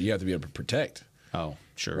you have to be able to protect. Oh,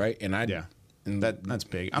 sure. Right. And that's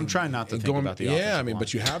big. I'm trying not to think about the offensive Yeah, I mean, line.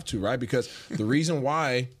 but you have to, right? Because the reason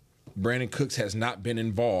why Brandon Cooks has not been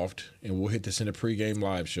involved, and we'll hit this in the pregame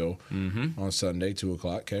live show on Sunday, 2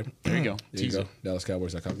 o'clock. Okay, there you go. There you go.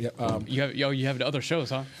 DallasCowboys.com. Yeah. You have the other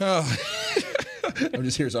shows, huh? I'm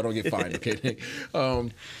just here so I don't get fined. Okay, Nick.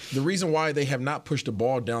 The reason why they have not pushed the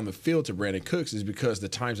ball down the field to Brandon Cooks is because the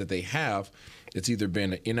times that they have, it's either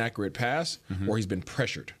been an inaccurate pass or he's been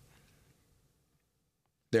pressured.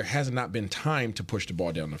 There has not been time to push the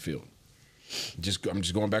ball down the field. I'm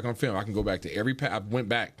just going back on film. I can go back to every I went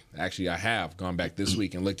back. Actually, I have gone back this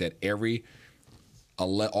week and looked at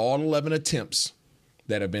all 11 attempts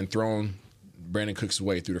that have been thrown Brandon Cooks'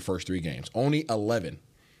 way through the first 3 games. Only 11.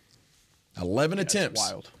 11 attempts.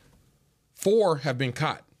 Wild. 4 have been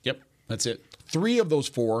caught. Yep, that's it. 3 of those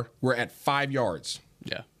 4 were at 5 yards.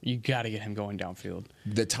 Yeah, you got to get him going downfield.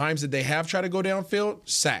 The times that they have tried to go downfield,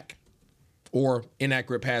 sack or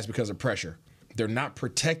inaccurate pass because of pressure. They're not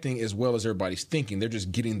protecting as well as everybody's thinking. They're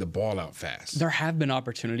just getting the ball out fast. There have been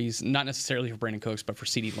opportunities, not necessarily for Brandon Cooks, but for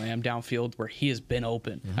CeeDee Lamb downfield where he has been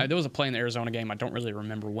open. There was a play in the Arizona game. I don't really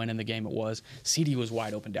remember when in the game it was. CeeDee was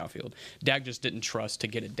wide open downfield. Dak just didn't trust to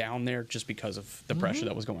get it down there just because of the pressure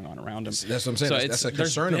that was going on around him. That's what I'm saying. So that's a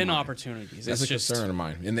concern of mine. There's been opportunities. That's a concern of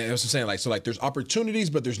mine. And that's what I'm saying. Like there's opportunities,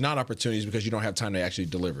 but there's not opportunities because you don't have time to actually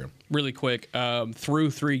deliver them. Really quick,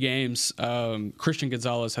 through 3 games, Christian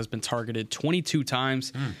Gonzalez has been targeted 22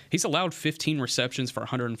 times. He's allowed 15 receptions for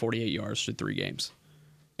 148 yards through 3 games.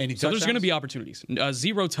 So there's going to be opportunities.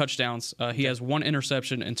 0 touchdowns. He has 1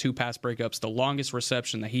 interception and 2 pass breakups. The longest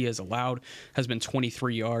reception that he has allowed has been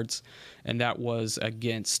 23 yards, and that was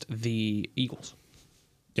against the Eagles.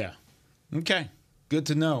 Yeah. Okay. Good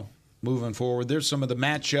to know. Moving forward, there's some of the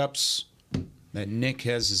matchups that Nick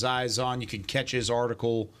has his eyes on. You can catch his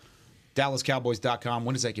article. DallasCowboys.com.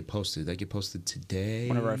 When does that get posted? That get posted today?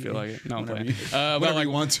 Whenever I feel like it. No, I'm playing. Whenever you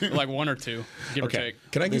want to. Like 1 or 2, give or take.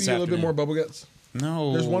 Can I give you a little bit more bubble guts?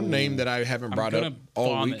 No. There's one name that I haven't brought up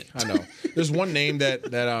all week. I know. There's one name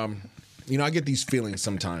that I get these feelings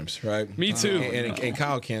sometimes, right? Me too. And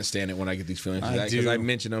Kyle can't stand it when I get these feelings because I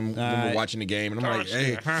mention them when we're watching the game, and I'm like,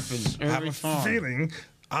 hey, it happens I have a feeling.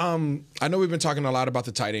 I know we've been talking a lot about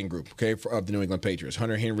the tight end group, okay, of the New England Patriots,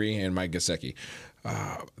 Hunter Henry and Mike Gesicki.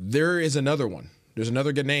 There is another one. There's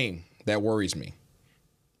another good name that worries me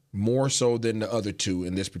more so than the other 2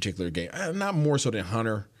 in this particular game. Not more so than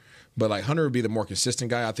Hunter, but like Hunter would be the more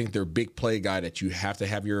consistent guy. I think their big play guy that you have to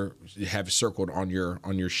have circled on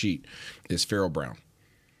your sheet is Farrell Brown.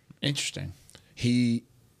 Interesting. He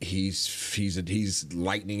he's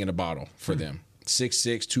lightning in a bottle for them.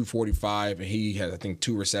 6'6", 245, and he has, I think,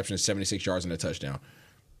 2 receptions, 76 yards, and a touchdown.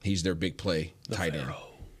 He's their big play tight end.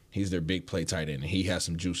 He's their big play tight end, and he has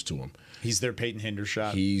some juice to him. He's their Peyton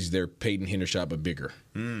Hendershot. He's their Peyton Hendershot, but bigger.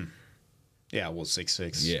 Yeah, well,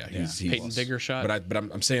 6'6". Yeah, he's Peyton bigger shot. But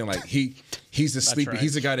I'm saying, like, he's the sleepy. right.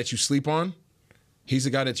 He's the guy that you sleep on. He's the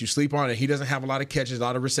guy that you sleep on, and he doesn't have a lot of catches, a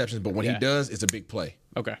lot of receptions. But when he does, it's a big play.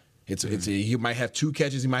 Okay. He might have 2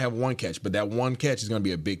 catches, he might have 1 catch, but that 1 catch is going to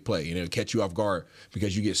be a big play, and it'll catch you off guard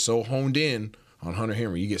because you get so honed in on Hunter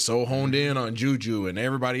Henry. You get so honed in on Juju and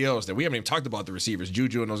everybody else that we haven't even talked about the receivers,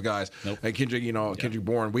 Juju and those guys. Nope. Like Kendrick, Kendrick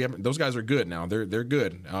Bourne. Those guys are good now. They're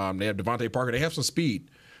good. They have Devontae Parker. They have some speed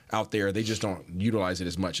out there. They just don't utilize it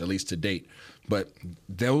as much, at least to date. But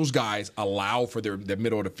those guys allow for their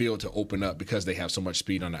middle of the field to open up because they have so much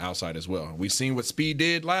speed on the outside as well. We've seen what speed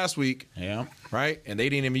did last week. Yeah. Right? And they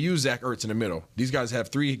didn't even use Zach Ertz in the middle. These guys have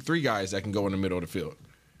three guys that can go in the middle of the field.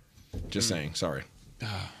 Just saying. Sorry.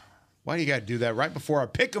 Why do you got to do that right before our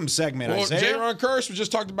Pick'em segment, Well, Isaiah? J-Ron Curse was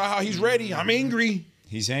just talking about how he's ready. I'm angry.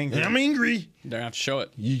 He's angry. I'm angry. They're going to have to show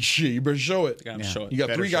it. You better show it. They're going to have to show it. You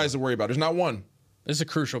got 3 guys to worry about. There's not one. This is a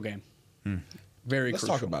crucial game. Very Let's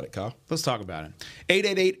crucial. talk about it, Kyle. Let's talk about it.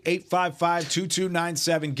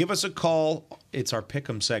 888-855-2297. Give us a call. It's our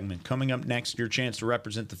Pick'em segment. Coming up next, your chance to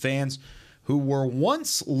represent the fans who were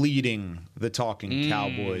once leading the Talkin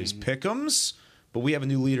Cowboys Pick'ems. But we have a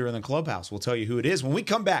new leader in the clubhouse. We'll tell you who it is when we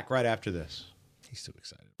come back right after this. He's too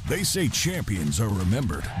excited. They say champions are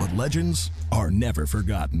remembered, but legends are never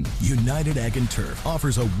forgotten. United Ag & Turf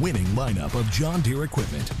offers a winning lineup of John Deere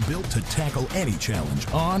equipment built to tackle any challenge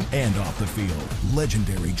on and off the field.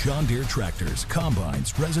 Legendary John Deere tractors,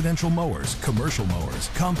 combines, residential mowers, commercial mowers,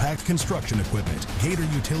 compact construction equipment, Gator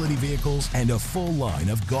utility vehicles, and a full line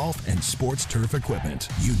of golf and sports turf equipment.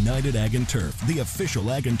 United Ag & Turf, the official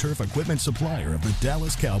Ag & Turf equipment supplier of the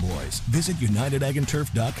Dallas Cowboys. Visit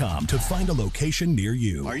UnitedAgAndTurf.com to find a location near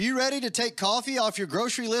you. Are you ready to take coffee off your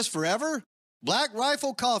grocery list forever? Black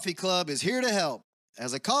Rifle Coffee Club is here to help.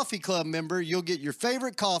 As a coffee club member, you'll get your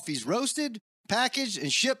favorite coffees roasted, packaged, and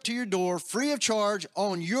shipped to your door free of charge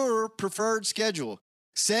on your preferred schedule.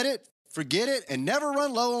 Set it, forget it, and never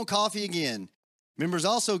run low on coffee again. Members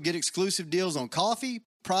also get exclusive deals on coffee,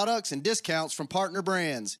 products, and discounts from partner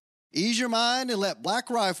brands. Ease your mind and let Black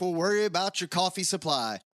Rifle worry about your coffee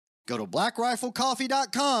supply. Go to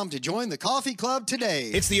blackriflecoffee.com to join the coffee club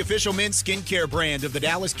today. It's the official men's skincare brand of the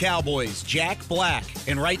Dallas Cowboys, Jack Black.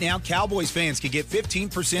 And right now, Cowboys fans can get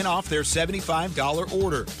 15% off their $75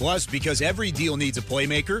 order. Plus, because every deal needs a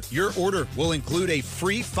playmaker, your order will include a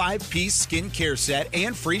free 5-piece skincare set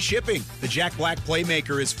and free shipping. The Jack Black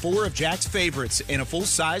Playmaker is 4 of Jack's favorites and a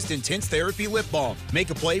full-sized intense therapy lip balm.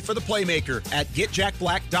 Make a play for the Playmaker at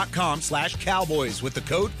getjackblack.com/Cowboys with the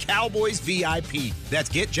code CowboysVIP. That's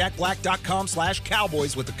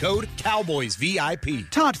getjackblack.com/Cowboys with the code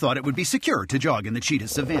CowboysVIP. Todd thought it would be secure to jog in the cheetah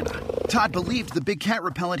savanna. Todd believed the big cat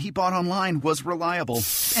repellent he bought online was reliable.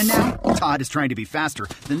 And now, Todd is trying to be faster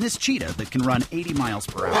than this cheetah that can run 80 miles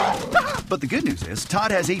per hour. But the good news is,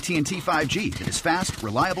 Todd has AT&T 5G that is fast,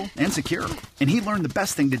 reliable, and secure. And he learned the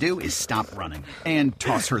best thing to do is stop running and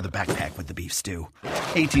toss her the backpack with the beef stew.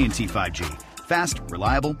 AT&T 5G. Fast,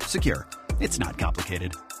 reliable, secure. It's not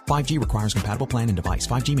complicated. 5G requires compatible plan and device.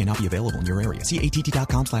 5G may not be available in your area. See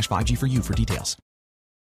att.com/5G for you for details.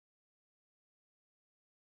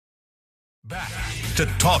 Back to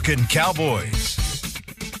Talkin' Cowboys.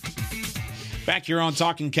 Back here on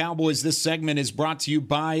Talkin' Cowboys, this segment is brought to you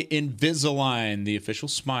by Invisalign, the official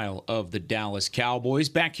smile of the Dallas Cowboys.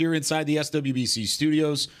 Back here inside the SWBC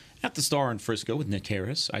studios at the Star in Frisco with Nick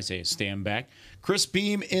Harris, Isaiah Stanback, Chris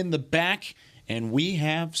Beam in the back, and we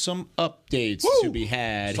have some updates to be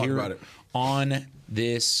had here on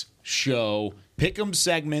this show. Pick'em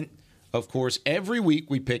segment, of course, every week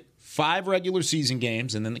we pick 5 regular season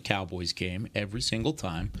games and then the Cowboys game every single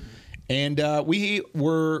time. And we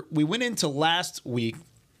went into last week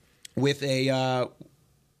with the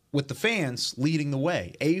fans leading the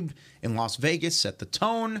way. Abe in Las Vegas set the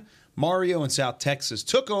tone. Mario in South Texas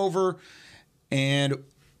took over, and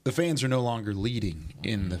the fans are no longer leading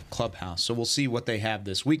in the clubhouse. So we'll see what they have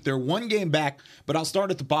this week. They're 1 game back, but I'll start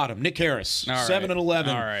at the bottom. Nick Harris,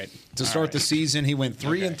 7-11 to start the season. He went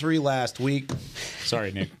 3-3 last week.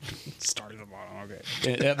 Sorry, Nick. Started the bottom. Okay.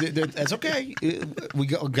 That's okay. We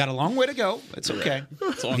got a long way to go. It's okay.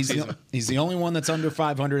 He's the only one that's under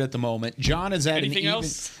 500 at the moment. John is at anything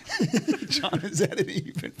else? John is at an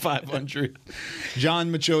even 500.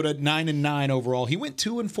 John Machota 9-9 overall. He went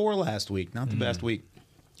 2-4 last week. Not the best week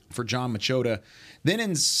for John Machota. Then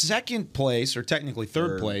in second place, or technically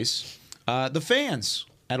third place, the fans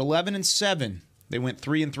At 11-7, they went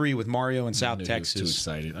 3-3 with Mario in South Texas. He was too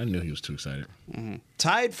excited. I knew he was too excited.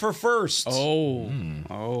 Tied for first. Look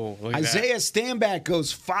at Isaiah Stanback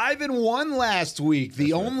goes 5-1 last week.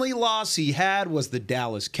 The only loss he had was the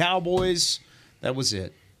Dallas Cowboys. That was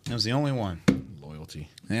it. That was the only one. Loyalty.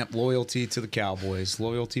 Yep, loyalty to the Cowboys.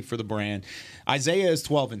 Loyalty for the brand. Isaiah is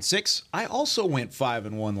 12-6. I also went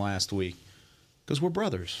 5-1 last week because we're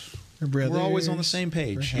brothers. We're always on the same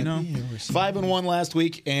page, you know. 5-1 last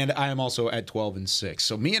week, and I am also at 12-6.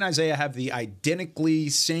 So me and Isaiah have the identically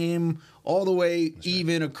same, all the way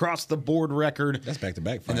even across the board record. That's back to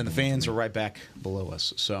back. And then the fans are right back below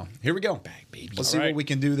us. So here we go. Let's see All right. what we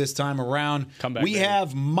can do this time around. Come back, we baby.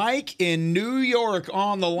 have Mike in New York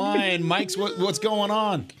on the line. Mike's what's going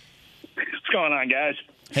on? What's going on, guys?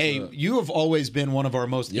 Hey, you have always been one of our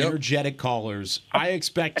most energetic callers. I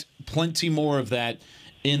expect plenty more of that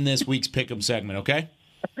in this week's Pick'em segment, okay?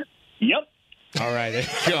 Yep. All right, there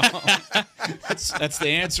you go. That's the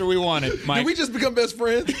answer we wanted, Mike. Did we just become best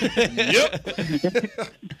friends? Yep.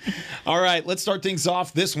 All right, let's start things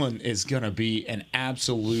off. This one is going to be an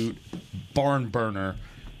absolute barn burner.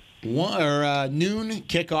 Noon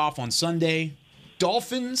kickoff on Sunday.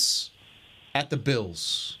 Dolphins at the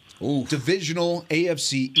Bills. Ooh. Divisional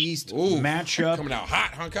AFC East matchup. Coming out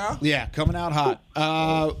hot, huh, Kyle? Yeah, coming out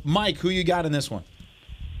hot. Mike, who you got in this one?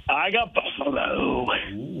 I got Buffalo.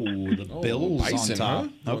 Ooh, the Bills Bison, on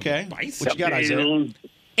top. huh? Okay. Bison. What you got, Isaiah? Bills.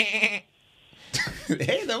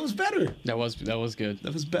 Hey, that was better. That was good.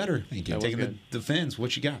 That was better. Thank you. That was Taking good. the Fins.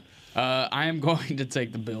 What you got? I am going to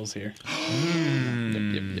take the Bills here.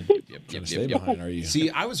 Yep. Stay behind, are you? See,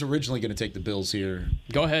 I was originally going to take the Bills here.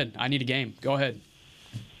 Go ahead. I need a game. Go ahead.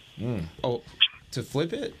 Oh, to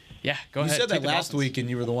flip it? Yeah, go You ahead. said that Take the last Dolphins. week, and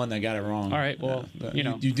you were the one that got it wrong. All right. Well,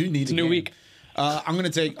 you do need it's a new game. week. I'm gonna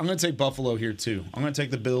take Buffalo here too. I'm gonna take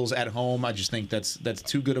the Bills at home. I just think that's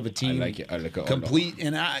too good of a team. I like it. I like it. Complete.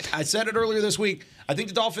 And I said it earlier this week. I think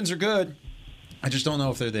the Dolphins are good. I just don't know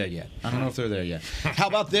if they're there yet. How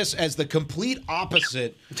about this as the complete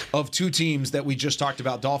opposite of two teams that we just talked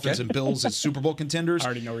about, Dolphins and Bills as Super Bowl contenders? I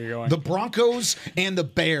already know where you're going. The Broncos and the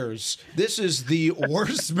Bears. This is the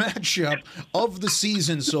worst matchup of the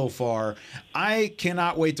season so far. I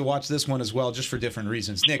cannot wait to watch this one as well, just for different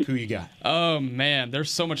reasons. Nick, who you got? Oh, man. There's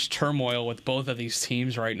so much turmoil with both of these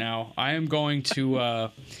teams right now. I am going to...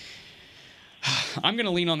 I'm going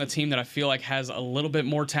to lean on the team that I feel like has a little bit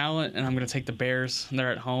more talent, and I'm going to take the Bears.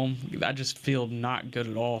 They're at home. I just feel not good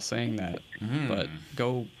at all saying that. But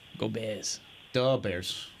go Bears. The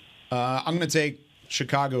Bears. I'm going to take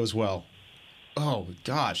Chicago as well. Oh,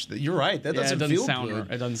 gosh. You're right. That doesn't feel sound good.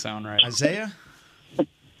 right. It doesn't sound right. Isaiah? I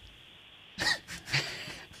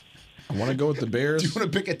want to go with the Bears. Do you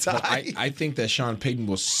want to pick a tie? I think that Sean Payton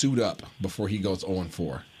will suit up before he goes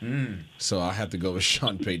 0-4. So I have to go with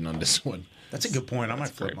Sean Payton on this one. That's a good point. I might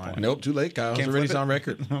flip mine. Nope, too late, Kyle. Can't It's already flip it? on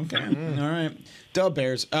record. Okay. All right. Dub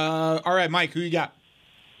Bears. All right, Mike, who you got?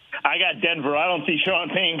 I got Denver. I don't see Sean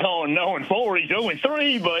Payne going 0-4. He's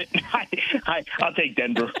 0-3, but I'll take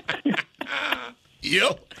Denver.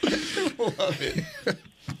 Yep. Love it.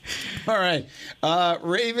 All right.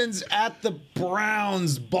 Ravens at the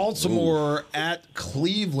Browns. Baltimore at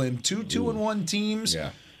Cleveland. Two 2-1 teams. Yeah.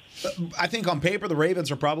 I think on paper the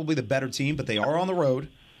Ravens are probably the better team, but they are on the road.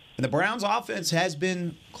 And the Browns offense has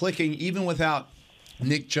been clicking even without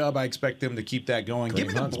Nick Chubb. I expect them to keep that going. Give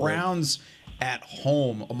me the Browns at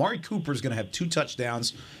home. Amari Cooper is going to have 2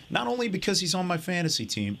 touchdowns, not only because he's on my fantasy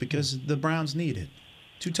team, because the Browns need it.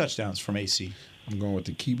 2 touchdowns from AC. I'm going with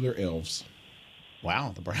the Keebler Elves.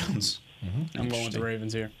 Wow, the Browns. I'm going with the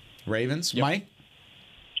Ravens here. Ravens? Yep. Mike?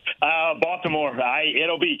 Baltimore.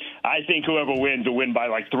 I think whoever wins will win by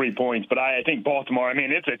like 3 points. But I think Baltimore. I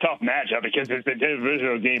mean, it's a tough matchup because it's a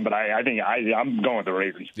divisional game. But I think I'm going with the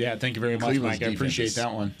Ravens. Yeah, thank you very much, Mike. I appreciate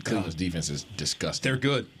that one. Cleveland's defense is disgusting. They're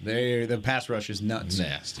good. The pass rush is nuts.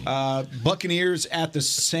 Nasty. Buccaneers at the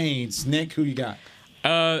Saints. Nick, who you got?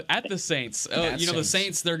 At the Saints. The Saints.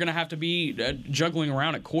 Saints, they're going to have to be juggling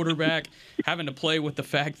around at quarterback, having to play with the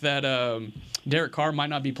fact that Derek Carr might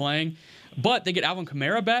not be playing. But they get Alvin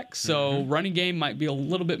Kamara back, so running game might be a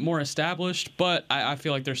little bit more established, but I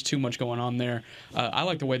feel like there's too much going on there. I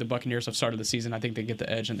like the way the Buccaneers have started the season. I think they get the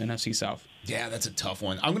edge in the NFC South. Yeah, that's a tough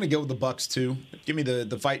one. I'm going to go with the Bucs too. Give me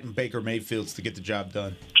the fighting Baker Mayfields to get the job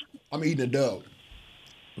done. I'm eating a dub.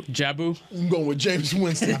 Jabu? I'm going with James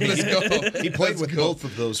Winston. Let's go. He played with both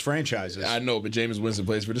of those franchises. I know, but James Winston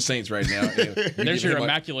plays for the Saints right now. There's your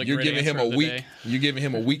immaculate You're great giving him answer a of the week. day. You're giving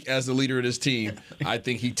him a week as the leader of this team. I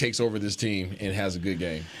think he takes over this team and has a good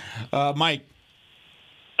game. Mike.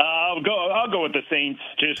 I'll go with the Saints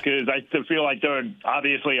just because I still feel like they're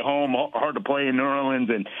obviously at home, hard to play in New Orleans,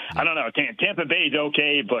 and I don't know. Tampa Bay is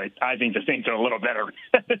okay, but I think the Saints are a little better.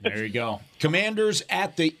 There you go. Commanders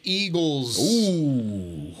at the Eagles.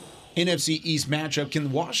 Ooh. NFC East matchup.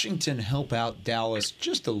 Can Washington help out Dallas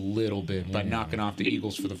just a little bit by knocking off the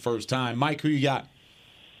Eagles for the first time? Mike, who you got?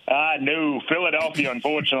 No, Philadelphia.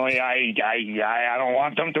 Unfortunately, I don't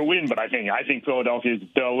want them to win, but I think Philadelphia is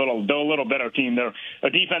a little better team. Their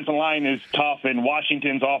defensive line is tough, and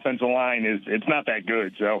Washington's offensive line it's not that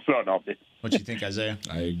good. So Philadelphia. What do you think, Isaiah?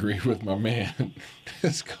 I agree with my man.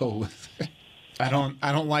 Let's go with it. I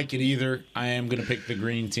don't like it either. I am going to pick the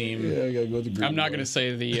green team. Yeah, I got to go with the green. I'm not going to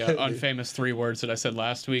say the unfamous 3 words that I said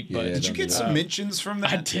last week. But did you get some mentions from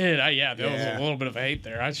that? I did. There was a little bit of a hate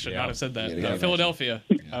there. I should not have said that. Philadelphia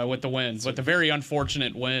with the win, with the very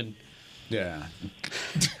unfortunate win. Yeah.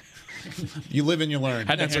 You live and you learn.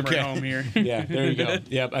 Had to That's hammer okay. it home here. Yeah, there you go.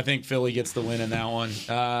 Yep, I think Philly gets the win in that one.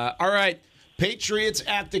 All right. Patriots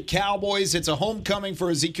at the Cowboys. It's a homecoming for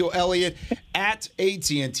Ezekiel Elliott at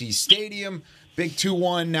AT&T Stadium. Big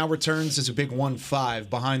 2-1 now returns as a big 1-5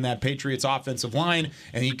 behind that Patriots offensive line,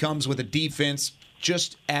 and he comes with a defense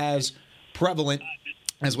just as prevalent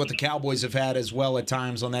as what the Cowboys have had as well at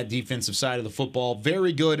times on that defensive side of the football.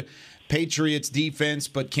 Very good Patriots defense,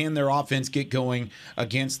 but can their offense get going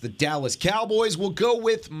against the Dallas Cowboys? We'll go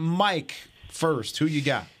with Mike first. Who you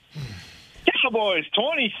got? Cowboys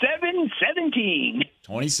 27-17.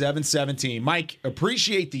 27-17. Mike,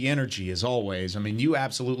 appreciate the energy as always. I mean, you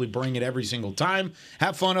absolutely bring it every single time.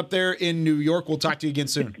 Have fun up there in New York. We'll talk to you again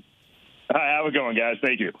soon. All right, how we going, guys?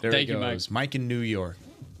 Thank you. There he goes. Mike in New York.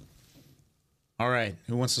 All right,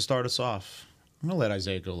 who wants to start us off? I'm going to let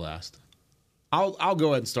Isaiah go last. I'll go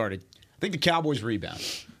ahead and start it. I think the Cowboys rebound.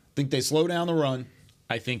 I think they slow down the run.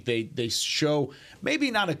 I think they show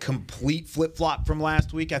maybe not a complete flip-flop from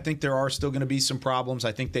last week. I think there are still going to be some problems.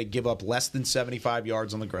 I think they give up less than 75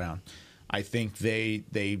 yards on the ground. I think they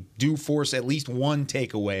do force at least one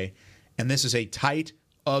takeaway, and this is a tight,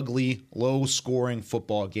 ugly, low-scoring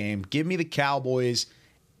football game. Give me the Cowboys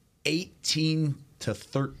 18-13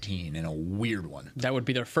 in a weird one. That would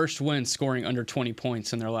be their first win scoring under 20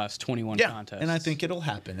 points in their last 21 contests. And I think it'll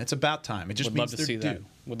happen. It's about time. It just means they're due.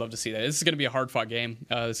 Would love to see that. This is going to be a hard-fought game.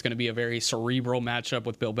 It's going to be a very cerebral matchup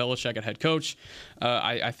with Bill Belichick at head coach.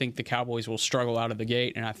 I think the Cowboys will struggle out of the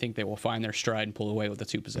gate, and I think they will find their stride and pull away with a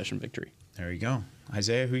 2-possession victory. There you go.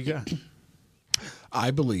 Isaiah, who you got?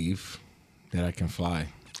 I believe that I can fly.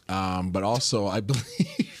 But also, I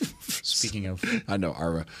believe... Speaking of... I know,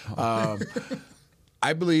 Ira.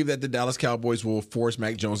 I believe that the Dallas Cowboys will force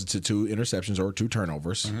Mac Jones into 2 interceptions or 2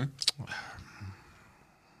 turnovers. Mm-hmm.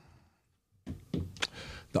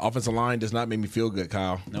 The offensive line does not make me feel good,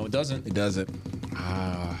 Kyle. No, it doesn't. It doesn't.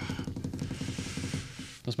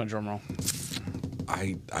 That's my drum roll.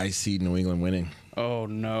 I see New England winning. Oh,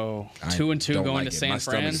 no. 2-2 going to San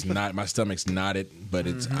Fran? My stomach's knotted, but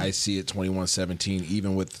I see it 21-17,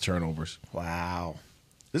 even with the turnovers. Wow.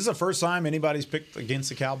 This is the first time anybody's picked against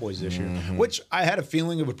the Cowboys this year, which I had a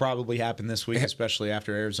feeling it would probably happen this week, especially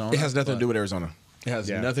after Arizona. It has nothing to do with Arizona. It has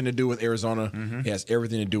nothing to do with Arizona. It has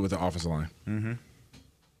everything to do with the offensive line. Mm-hmm.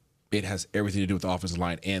 It has everything to do with the offensive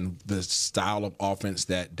line and the style of offense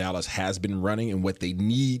that Dallas has been running and what they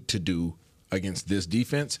need to do against this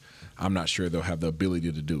defense. I'm not sure they'll have the ability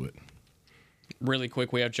to do it. Really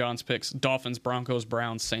quick, we have John's picks. Dolphins, Broncos,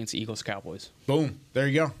 Browns, Saints, Eagles, Cowboys. Boom. There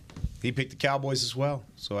you go. He picked the Cowboys as well.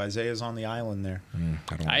 So Isaiah's on the island there.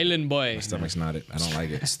 Island boy. My stomach's knotted. I don't like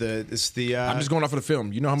it. It's the. I'm just going off of the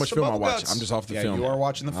film. You know how much film I watch. I'm just off the film. You are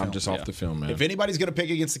watching the film. I'm just off the film, man. If anybody's going to pick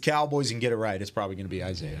against the Cowboys and get it right, it's probably going to be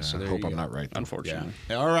Isaiah. So I hope I'm not right, unfortunately.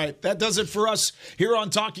 Yeah. All right. That does it for us here on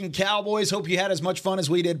Talking Cowboys. Hope you had as much fun as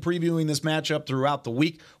we did previewing this matchup throughout the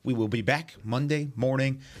week. We will be back Monday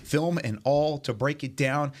morning, film and all, to break it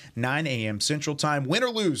down, 9 a.m. Central Time. Win or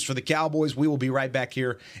lose for the Cowboys, we will be right back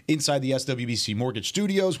here inside the SWBC Mortgage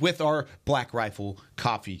Studios with our Black Rifle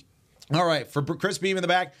Coffee. All right, for Chris Beam in the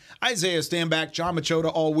back, Isaiah Stanback, John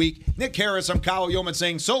Machota all week, Nick Harris, I'm Kyle Yeoman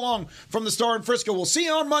saying so long from the Star in Frisco. We'll see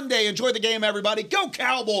you on Monday. Enjoy the game, everybody. Go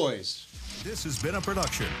Cowboys! This has been a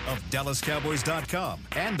production of DallasCowboys.com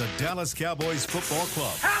and the Dallas Cowboys Football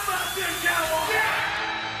Club. How about this,